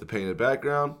with the painted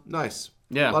background. Nice.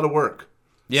 Yeah. A lot of work.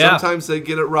 Yeah. Sometimes they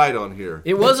get it right on here.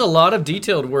 It was a lot of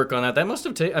detailed work on that. That must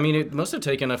have it must have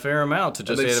taken a fair amount to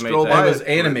just they animate scroll that. by It was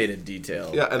animated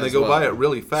detail. Yeah, and they as go well. by it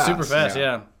really fast. Super fast,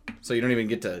 yeah. So you don't even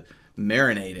get to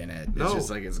marinate in it. It's No. just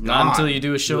like it's gone. Not until you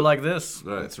do a show like this.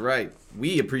 Right. That's right.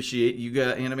 We appreciate you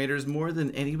animators more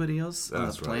than anybody else on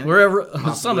That's this right.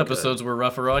 planet. Some episodes were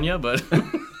rougher on you, but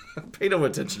Pay no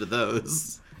attention to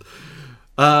those.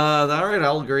 All right,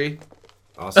 I'll agree.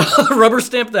 Awesome. rubber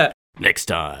stamp that. Next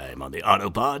time on the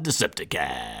Autopod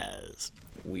Decepticast.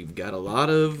 We've got a lot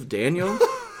of Daniel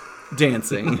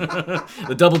dancing.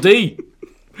 The double D.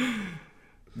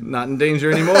 Not in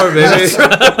danger anymore, baby.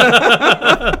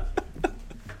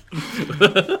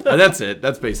 That's it.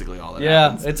 That's basically all that Yeah,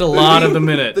 happens. it's a lot of the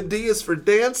minute. The D is for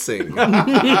dancing.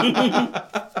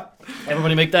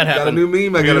 Everybody make that Got a happen. new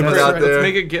meme I gotta put out there. Let's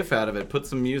make a GIF out of it. Put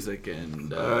some music and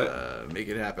make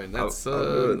it happen. That's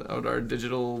I'll do our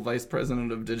digital vice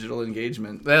president of digital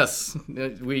engagement. Yes,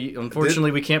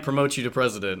 we can't promote you to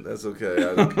president. That's okay.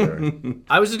 I don't care.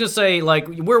 I was just gonna say,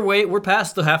 we're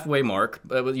past the halfway mark.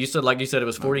 You said it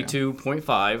was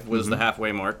 42.5 was the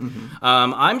halfway mark.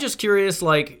 I'm just curious,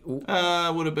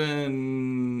 Would have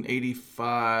been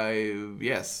 85.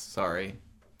 Yes, sorry.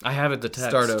 I have it the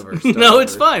text. Start over. No,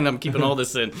 it's fine. I'm keeping all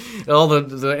this in. All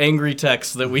the angry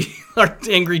texts our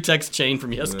angry text chain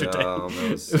from yesterday. No, that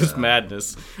was It was sad.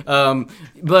 madness.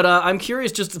 But I'm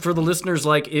curious, just for the listeners,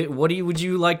 what would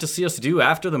you like to see us do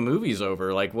after the movie's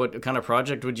over? Like, what kind of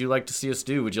project would you like to see us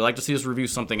do? Would you like to see us review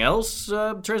something else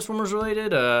Transformers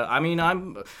related?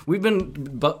 We've been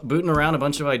booting around a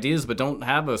bunch of ideas, but don't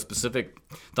have a specific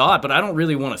thought. But I don't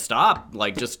really want to stop,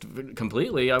 just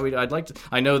completely. I'd like to.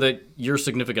 I know that your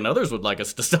significant others would like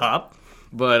us to stop.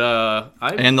 But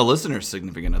And the listeners'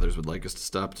 significant others would like us to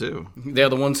stop too. they're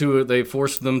the ones who they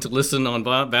forced them to listen on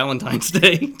Valentine's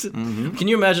Day. Can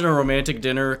you imagine a romantic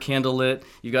dinner, candlelit?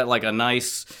 You got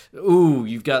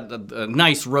you've got a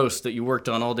nice roast that you worked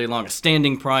on all day long, a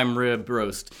standing prime rib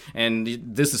roast, and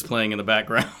this is playing in the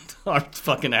background. Our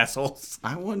fucking assholes.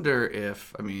 I wonder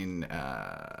if,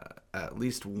 at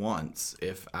least once,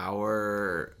 if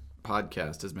our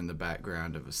podcast has been the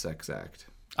background of a sex act.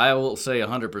 I will say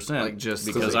 100%, just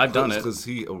because I've done it. Because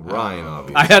Ryan,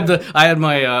 obviously. I had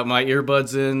my my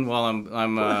earbuds in while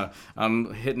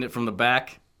I'm hitting it from the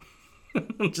back.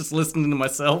 I'm just listening to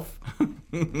myself.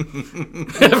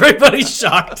 Everybody's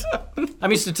shocked.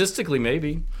 Statistically,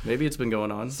 maybe it's been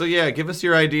going on. So yeah, give us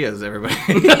your ideas, everybody.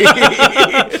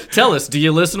 Tell us, do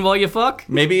you listen while you fuck?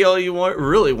 Maybe all you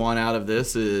really want out of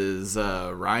this is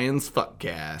Ryan's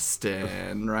fuckcast,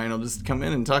 and Ryan will just come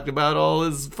in and talk about all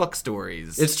his fuck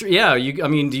stories. It's true. Yeah.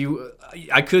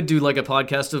 I could do a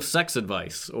podcast of sex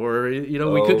advice, or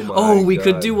we could. my We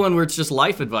could God. do one where it's just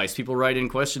life advice. People write in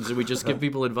questions, and we just give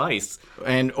people advice.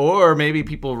 or maybe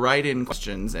people write in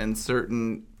questions, and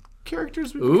certain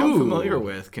characters we become Ooh. familiar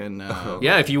with can.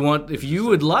 Yeah, if you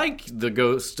would like the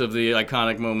ghost of the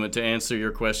iconic moment to answer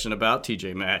your question about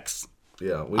TJ Maxx.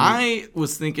 Yeah. I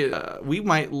was thinking I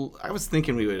was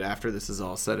thinking we would, after this is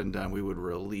all said and done, we would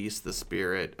release the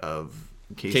spirit of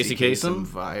Casey Kasem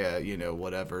via,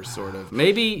 whatever sort of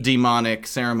Maybe demonic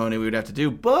ceremony we would have to do.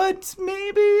 But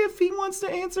maybe if he wants to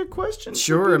answer questions,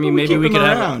 Sure. I mean, maybe we could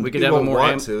have a He won't more.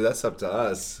 want to. That's up to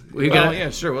us. yeah,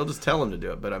 sure. We'll just tell him to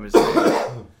do it. But I'm just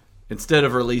saying, instead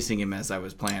of releasing him as I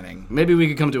was planning. Maybe we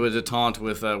could come to a detente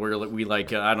with where we I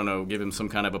don't know, give him some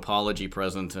kind of apology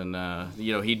present, and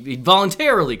he'd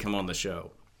voluntarily come on the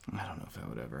show. I don't know if that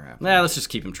would ever happen. Nah, let's just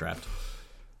keep him trapped.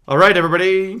 All right,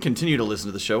 everybody, continue to listen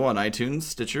to the show on iTunes,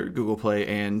 Stitcher, Google Play,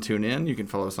 and TuneIn. You can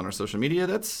follow us on our social media.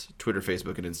 That's Twitter,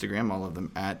 Facebook, and Instagram, all of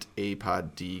them at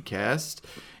APODcast.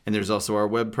 And there's also our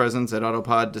web presence at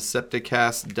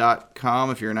autopoddecepticast.com.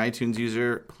 If you're an iTunes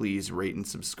user, please rate and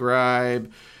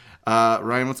subscribe.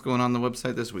 Ryan, what's going on the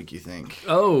website this week, you think?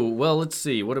 Oh, well, let's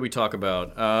see. What do we talk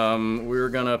about? We're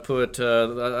going to put...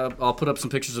 I'll put up some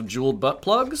pictures of jeweled butt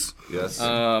plugs. Yes.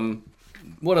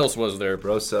 What else was there?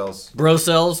 Bro cells. Bro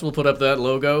Cells, we'll put up that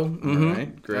logo. Mm-hmm. All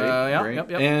right, great.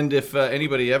 Yep. And if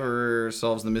anybody ever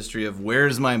solves the mystery of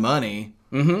where's my money...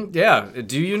 Yeah.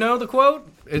 Do you know the quote?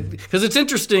 Because it's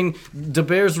interesting. The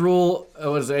Bears rule,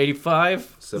 what is it,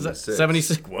 85? 76.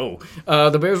 76. Whoa.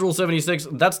 The Bears rule 76,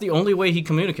 that's the only way he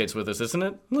communicates with us, isn't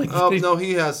it? No,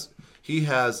 he has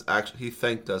actually, he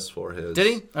thanked us for his. Did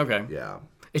he? Okay. Yeah.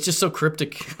 It's just so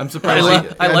cryptic. I'm surprised.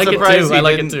 I like it too.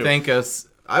 I didn't thank us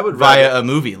I would via rather, a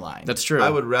movie line. That's true. I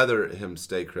would rather him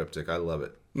stay cryptic. I love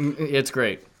it. It's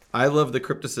great. I love the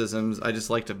crypticisms. I just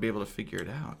like to be able to figure it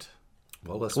out.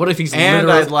 Well, let's. What if he's And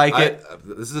literally... I'd like it.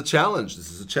 This is a challenge.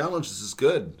 This is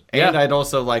good. And Yeah. I'd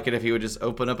also like it if he would just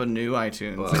open up a new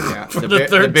iTunes account. the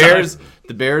third time.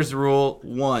 The Bears rule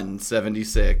 1,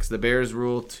 76. The Bears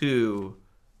rule 2,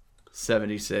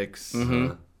 76.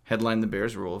 Headline the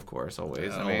Bears rule, of course,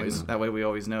 always. always. That way we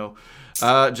always know.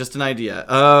 Just an idea.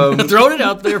 Throwing it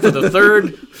out there for the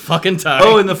third fucking time.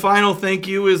 Oh, and the final thank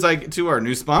you is to our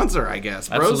new sponsor, I guess.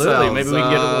 Bro absolutely. Cells. Maybe we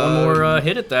can get one more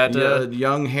hit at that.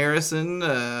 Young Harrison,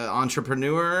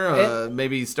 entrepreneur,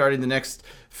 maybe starting the next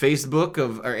Facebook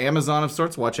or Amazon of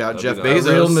sorts. Watch out, Jeff be A nice.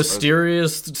 Bezos. real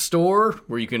mysterious store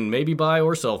where you can maybe buy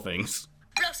or sell things.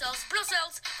 Bro Cells,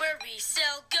 where we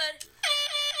sell good.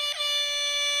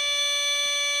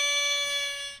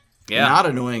 Yeah. Not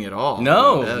annoying at all.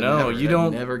 No, That you that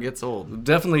don't- never gets old.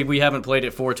 Definitely, we haven't played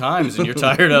it 4 times and you're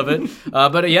tired of it.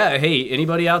 But yeah, hey,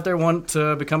 anybody out there want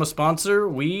to become a sponsor?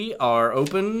 We are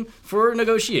open for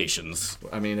negotiations.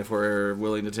 I mean, if we're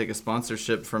willing to take a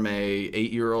sponsorship from a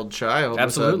 8-year-old child, with a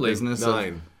Absolutely. business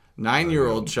Nine.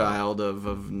 9-year-old child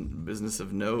of business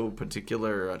of no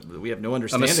particular, we have no A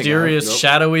understanding. mysterious, of.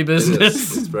 shadowy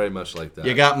business. It's very much like that.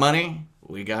 You got money?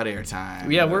 We got airtime.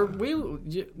 Yeah,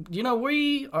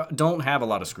 we don't have a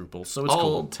lot of scruples, so it's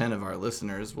all cool. 10 of our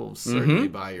listeners will certainly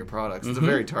buy your products. It's a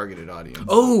very targeted audience.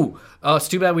 Oh, it's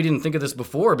too bad we didn't think of this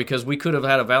before because we could have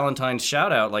had a Valentine's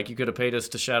shout out. Like you could have paid us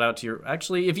to shout out to your.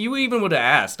 Actually, if you even would have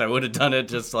asked, I would have done it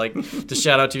just like to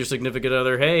shout out to your significant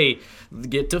other. Hey,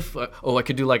 get to. I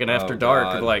could do like an after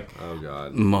dark. God. Like, Oh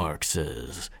God. Mark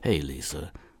says, "Hey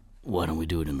Lisa, why don't we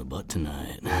do it in the butt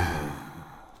tonight?"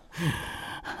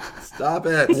 Stop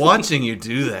it. Watching you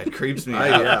do that creeps me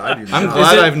out. I do I'm not.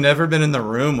 glad I've never been in the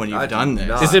room when I you've do done this.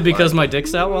 not. is it because my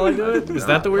dick's out while I do it? Is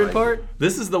that the weird part?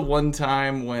 This is the one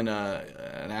time when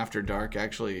an after dark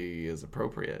actually is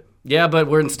appropriate. Yeah, but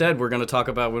we're going to talk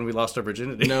about when we lost our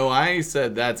virginity. No, I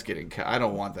said that's getting cut. I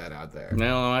don't want that out there.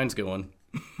 No, mine's going.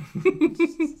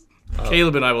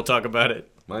 Caleb and I will talk about it.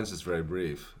 Mine's just very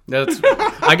brief.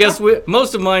 I guess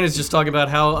most of mine is just talking about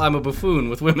how I'm a buffoon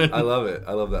with women. I love it.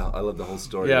 I love the whole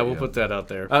story. Yeah, we'll put that out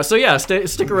there. So yeah,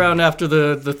 stick around after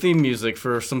the theme music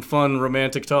for some fun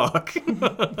romantic talk.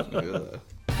 Ugh.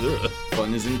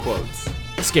 Fun is in quotes.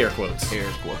 Scare quotes. Air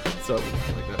quotes. So I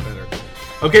like that better.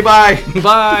 Okay, bye.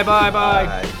 Bye.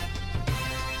 Bye.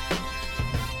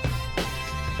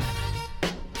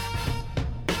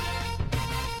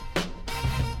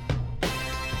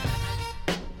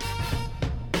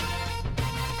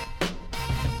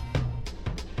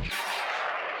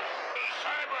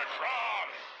 Cybertron!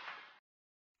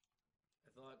 I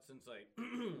thought since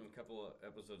a couple of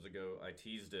episodes ago I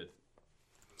teased it,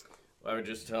 I would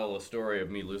just tell a story of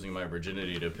me losing my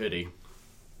virginity to Pity.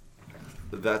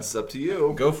 That's up to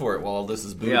you. Go for it while this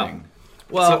is booting. Yeah.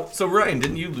 Well, So Ryan,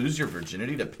 didn't you lose your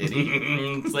virginity to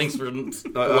pity? thanks for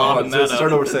I'll lobbing that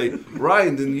start up. over. Say,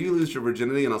 Ryan, didn't you lose your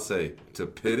virginity? And I'll say, to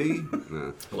pity.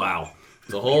 Nah. Wow,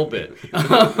 the whole bit.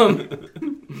 I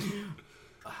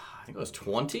think it was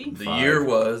 20. The year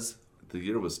was The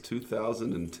year was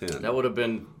 2010. That would have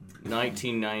been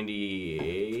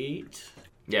 1998.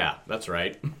 Yeah, that's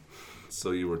right.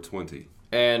 So you were 20.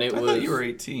 And it I was. thought you were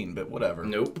 18, but whatever.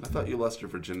 Nope. I thought you lost your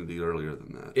virginity earlier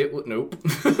than that. Nope.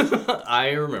 I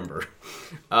remember.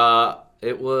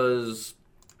 It was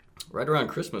right around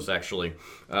Christmas, actually.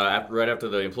 Right after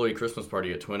the employee Christmas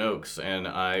party at Twin Oaks, and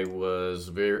I was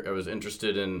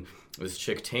interested in this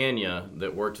chick Tanya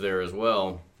that worked there as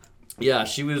well. Yeah,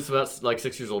 she was about like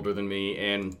 6 years older than me,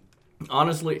 and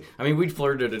honestly, I mean, we'd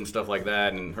flirted and stuff like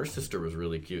that, and her sister was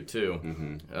really cute too.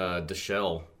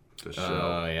 Deshelle.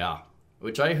 Yeah.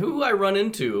 Who I run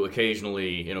into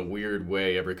occasionally in a weird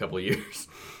way every couple of years.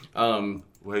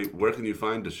 Wait, where can you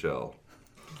find Deshelle?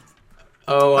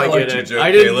 Oh, I liked get your it. joke,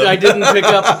 I didn't. Caleb. I didn't pick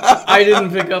up. I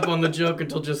didn't pick up on the joke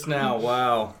until just now.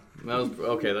 Wow. That was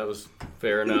okay. That was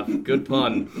fair enough. Good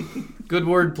pun. Good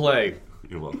wordplay.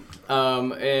 You're welcome.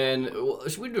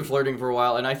 We'd been flirting for a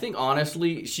while, and I think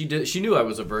honestly, she knew I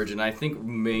was a virgin. I think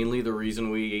mainly the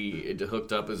reason we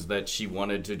hooked up is that she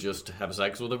wanted to just have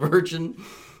sex with a virgin.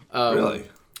 Really?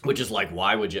 Which is like,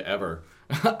 why would you ever?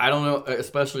 I don't know,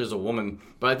 especially as a woman,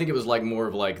 but I think it was like more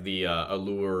of like the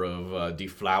allure of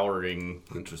deflowering.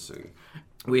 Interesting.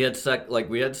 We had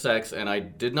sex, and I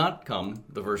did not come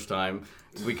the first time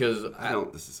because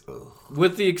This is. Ugh.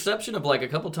 with the exception of like a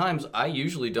couple times, I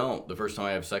usually don't. The first time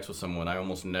I have sex with someone, I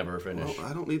almost never finish. Well,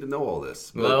 I don't need to know all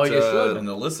this. But, Well, you should. And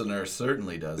the listener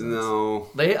certainly doesn't. No.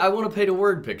 I want to paint a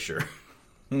word picture.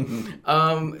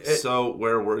 So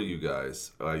where were you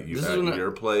guys? You This is at when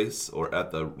your place or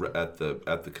at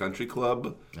the country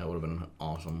club? That would have been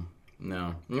awesome.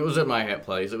 No, it was at my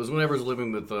place. It was whenever I was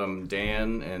living with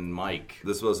Dan and Mike.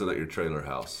 This wasn't at your trailer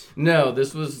house. No,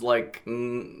 this was like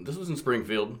this was in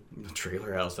Springfield. The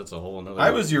trailer house. That's a whole another.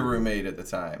 I was your roommate at the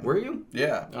time. Were you?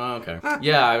 Yeah. Oh, okay.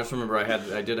 Yeah, I just remember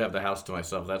I did have the house to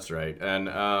myself. That's right. And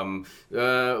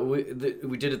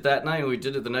we did it that night. And we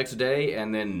did it the next day,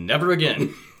 and then never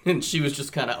again. And she was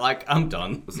just kind of like, I'm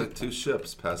done. It was like two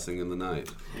ships passing in the night.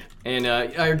 And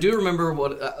I do remember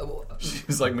what.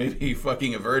 She's like, maybe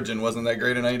fucking a virgin wasn't that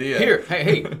great an idea. Here,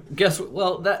 hey, guess what?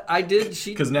 Well, that I did.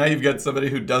 Because now you've got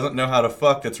somebody who doesn't know how to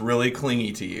fuck that's really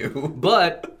clingy to you.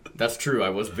 But that's true. I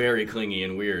was very clingy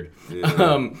and weird.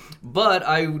 Yeah. But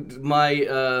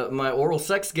my oral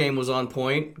sex game was on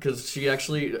point because she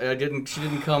didn't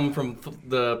come from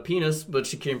the penis, but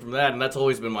she came from that, and that's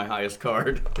always been my highest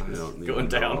card. I don't need Going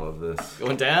to know down. all of this.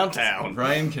 Going downtown.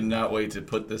 Ryan cannot wait to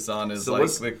put this on as So like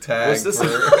was- the tag was this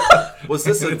for... Was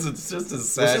this a it's just a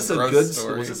sad was this a gross good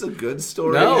story. Was this a good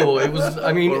story? No, it was.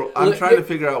 I mean, Or I'm trying to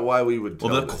figure out why we would. Tell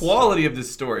Well, the this. quality of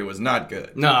this story was not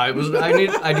good. No, it was. I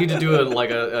need to do a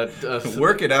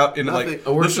Work it out in Nothing- like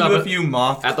a listen workshop to a at- few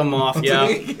moth. at the Moth. Yeah.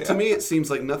 To me, it seems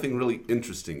like nothing really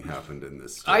interesting happened in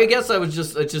this story. I guess I was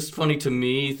just. It's just funny to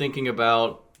me thinking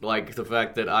about. Like the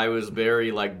fact that I was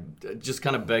very like just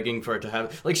kind of begging for it to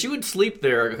have like she would sleep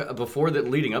there before that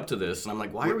leading up to this and I'm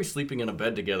like why are we sleeping in a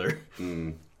bed together?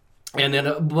 And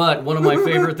then but one of my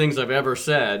favorite things I've ever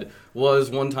said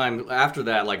was one time after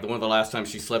that like one of the last times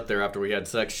she slept there after we had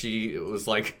sex she was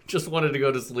like just wanted to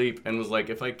go to sleep and was like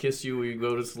if I kiss you will you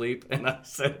go to sleep and I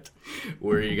said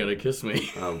where are you gonna kiss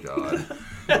me? Oh God.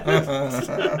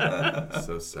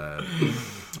 So sad.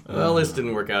 Well this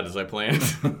didn't work out as I planned.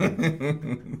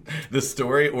 The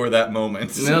story or that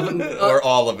moment? No, or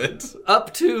all of it?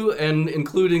 Up to and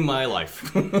including my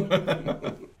life.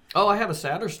 Oh, I have a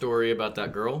sadder story about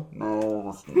that girl.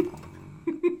 Go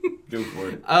for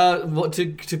it. Well,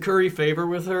 to curry favor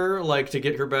with her, like to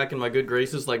get her back in my good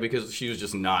graces, like because she was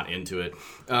just not into it.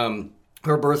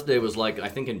 Her birthday was like I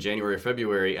think in January or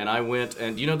February, and I went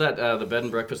and you know that the bed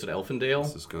and breakfast at Elfindale.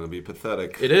 This is going to be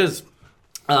pathetic. It is.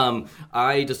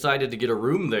 I decided to get a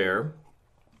room there,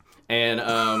 and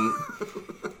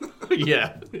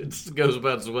yeah, it goes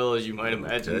about as well as you might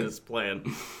imagine this plan.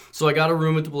 So I got a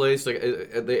room at the place, and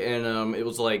it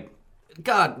was like,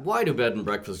 God, why do bed and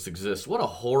breakfasts exist? What a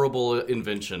horrible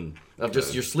invention of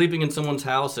just you're sleeping in someone's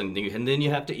house and then you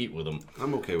have to eat with them.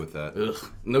 I'm okay with that.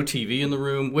 Ugh, no TV in the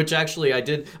room, which actually I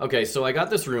did. Okay, so I got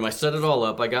this room. I set it all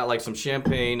up. I got like some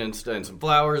champagne and some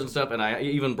flowers and stuff, and I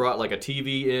even brought like a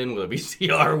TV in with a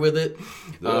VCR with it.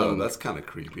 Oh, that's kind of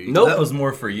creepy. Nope. That was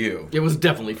more for you. It was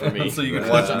definitely for me. So you could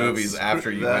watch movies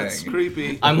after you That's bang.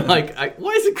 creepy. I'm like,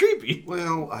 why is it creepy?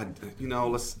 Well,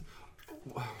 let's.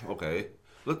 Okay.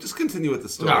 Let's just continue with the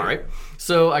story. All right.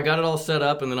 So I got it all set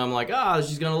up, and then I'm like,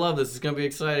 she's going to love this. It's going to be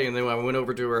exciting. And then I went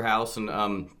over to her house,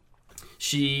 and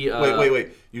she...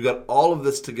 Wait. You got all of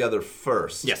this together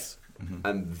first. Yes.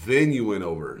 And then you went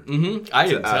over. I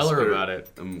didn't tell ask her her. about it.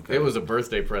 Okay. It was a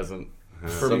birthday present for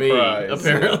Surprise. me,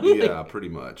 apparently. Yeah, pretty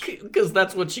much. Because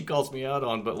that's what she calls me out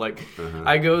on. But, like,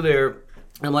 I go there,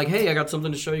 I'm like, hey, I got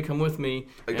something to show you. Come with me.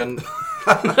 And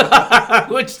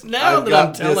which now I've that got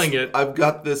I'm telling this, it, I've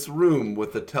got this room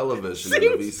with a television and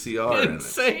a VCR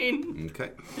insane. in it.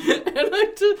 Okay.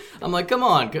 And I'm like, come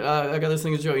on, I got this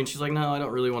thing to show you. And she's like, no, I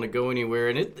don't really want to go anywhere.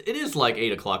 And it is like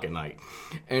 8 o'clock at night.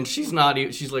 And she's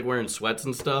like wearing sweats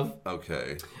and stuff.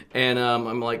 Okay. And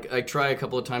I'm like, I try a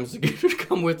couple of times to get her to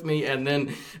come with me. And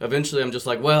then eventually I'm just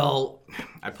like, well,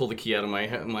 I pull the key out of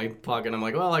my pocket. And I'm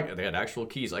like, well, they had actual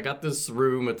keys. I got this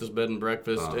room at this bed and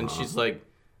breakfast. And she's like,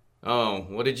 oh,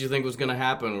 what did you think was going to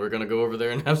happen? We're going to go over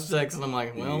there and have sex. And I'm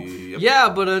like, well, yeah,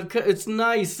 but it's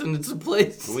nice and it's a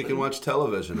place. We can watch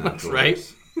television afterwards.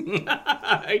 Right?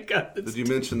 I got this. Did you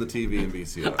mention the TV and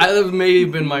VCR? That may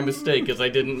have been my mistake, because I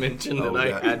didn't mention that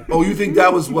I had. Oh, you think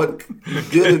that was what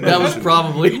did That was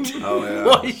probably Oh, yeah.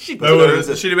 why she That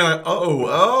would, she'd have been like,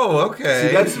 oh, okay.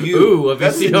 See, that's you. Ooh, a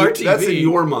that's in, VCR TV. That's in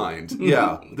your mind.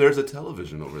 Yeah, there's a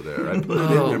television over there. I put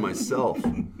it in there myself.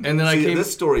 And then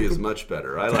This story is much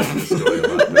better. I like this story a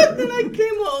lot better. Then I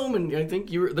came home, and I think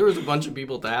there was a bunch of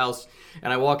people at the house,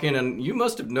 and I walk in, and you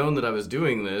must have known that I was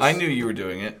doing this. I knew you were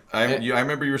doing it. I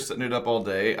remember you were setting it up all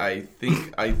day. I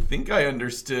think I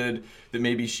understood that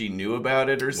maybe she knew about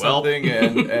it or something,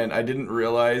 and I didn't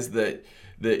realize that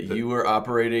you were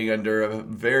operating under a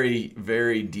very,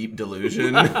 very deep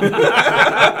delusion.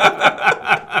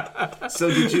 So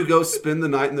did you go spend the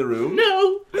night in the room?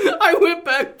 No, I went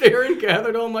back there and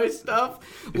gathered all my stuff,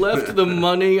 left the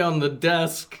money on the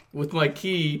desk with my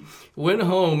key, went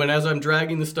home, and as I'm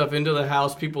dragging the stuff into the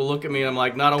house, people look at me and I'm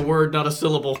like, not a word, not a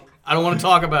syllable. I don't want to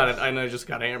talk about it. And I just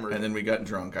got hammered. And then we got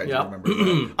drunk. I do Yep. remember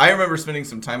that. I remember spending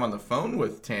some time on the phone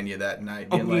with Tanya that night.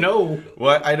 Oh, being like, no.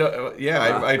 What? I don't. Yeah,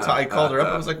 I called her up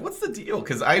and I was like, "What's the deal?"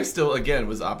 Because I still, again,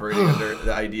 was operating under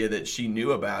the idea that she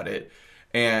knew about it,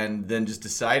 and then just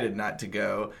decided not to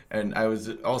go. And I was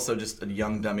also just a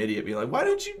young dumb idiot, being like, "Why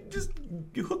don't you just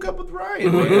hook up with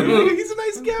Ryan? Man? He's a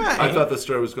nice guy." I thought the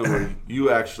story was going where you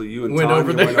and Went Tanya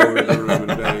over there. went over to the room and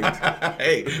banged.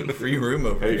 Hey, free room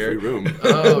over Hey, here. free room.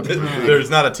 Oh, God. There's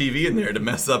not a TV in there to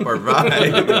mess up our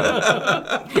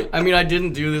vibe. I mean, I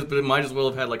didn't do this, but it might as well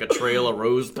have had like a trail of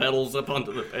rose petals up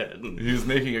onto the bed. He was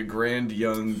making a grand,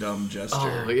 young, dumb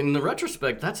gesture. Oh, in the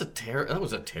retrospect, that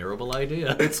was a terrible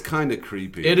idea. It's kind of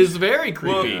creepy. It is very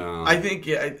creepy. Well, I think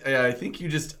I think you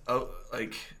just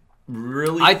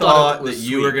really I thought thought it was that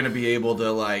you sweet. were gonna be able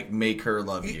to like make her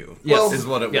love you. Yes. Is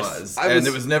what it Yes. was, I and was-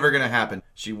 it was never gonna happen.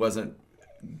 She wasn't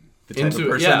the type Into- of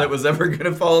person yeah. that was ever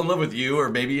gonna fall in love with you, or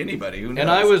maybe anybody. Who knows? And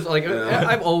I was like,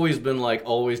 I've always been like,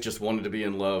 always just wanted to be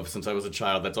in love since I was a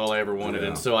child. That's all I ever wanted. Yeah.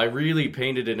 And so I really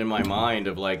painted it in my mind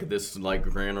of like this like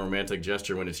grand romantic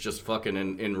gesture when it's just fucking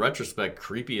in retrospect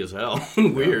creepy as hell.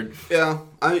 Weird. Yeah,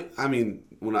 I mean,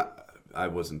 when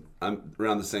I'm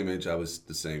around the same age, I was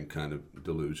the same kind of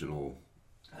delusional.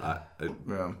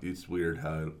 It's weird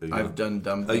how I've done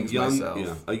dumb things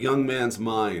myself. a young man's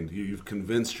mind. You've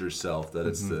convinced yourself that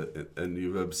it's and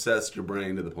you've obsessed your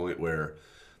brain to the point where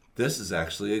this is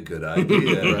actually a good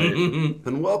idea. Right?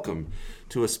 And welcome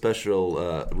to a special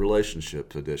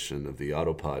relationship edition of the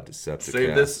Autopod Decepticast.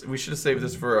 Save this. We should have saved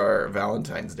this for our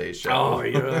Valentine's Day show. Oh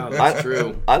yeah, that's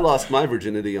true. I lost my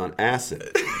virginity on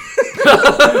acid.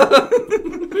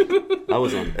 I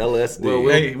was on LSD. Well,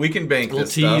 Hey, we can bank We'll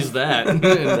this tease stuff. that.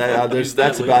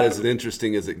 That's about as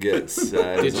interesting as it gets.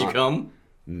 Did you come?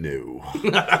 No.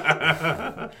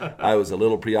 I was a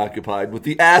little preoccupied with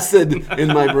the acid in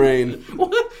my brain.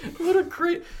 What a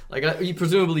great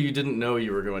presumably you didn't know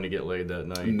you were going to get laid that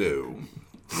night. No.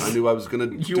 I knew I was going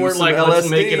to You do weren't some like, LSD. let's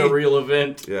make it a real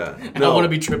event. Yeah. I want to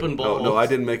be tripping balls. No, I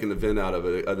didn't make an event out of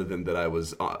it other than that I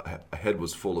was head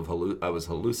was full of I was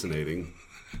hallucinating.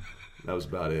 That was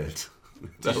about it.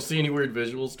 Did you see any weird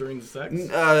visuals during the sex?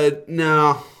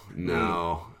 No.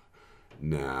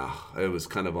 It was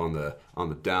kind of on the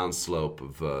downslope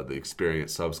of the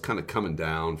experience. So I was kind of coming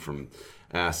down from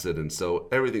acid, and so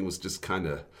everything was just kind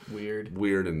of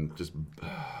Weird. and just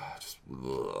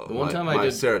The one time my I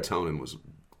did serotonin was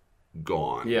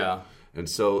gone. Yeah. And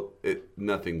so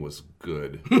nothing was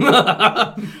good.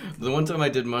 The one time I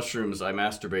did mushrooms, I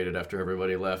masturbated after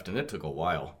everybody left, and it took a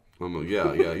while.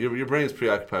 Yeah. Your brain's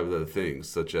preoccupied with other things,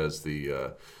 such as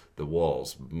the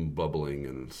walls bubbling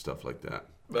and stuff like that.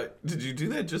 But did you do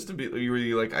that just to be? You were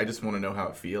like, I just want to know how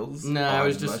it feels. No, on it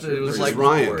was just mushrooms? it was Or like just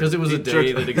Ryan. bored? because it was a He day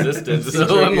jerked- that existed. He So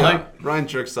jerked- I'm yeah. like, Ryan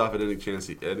jerks off at any chance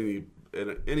at any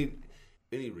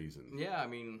reason. yeah, I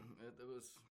mean, it was.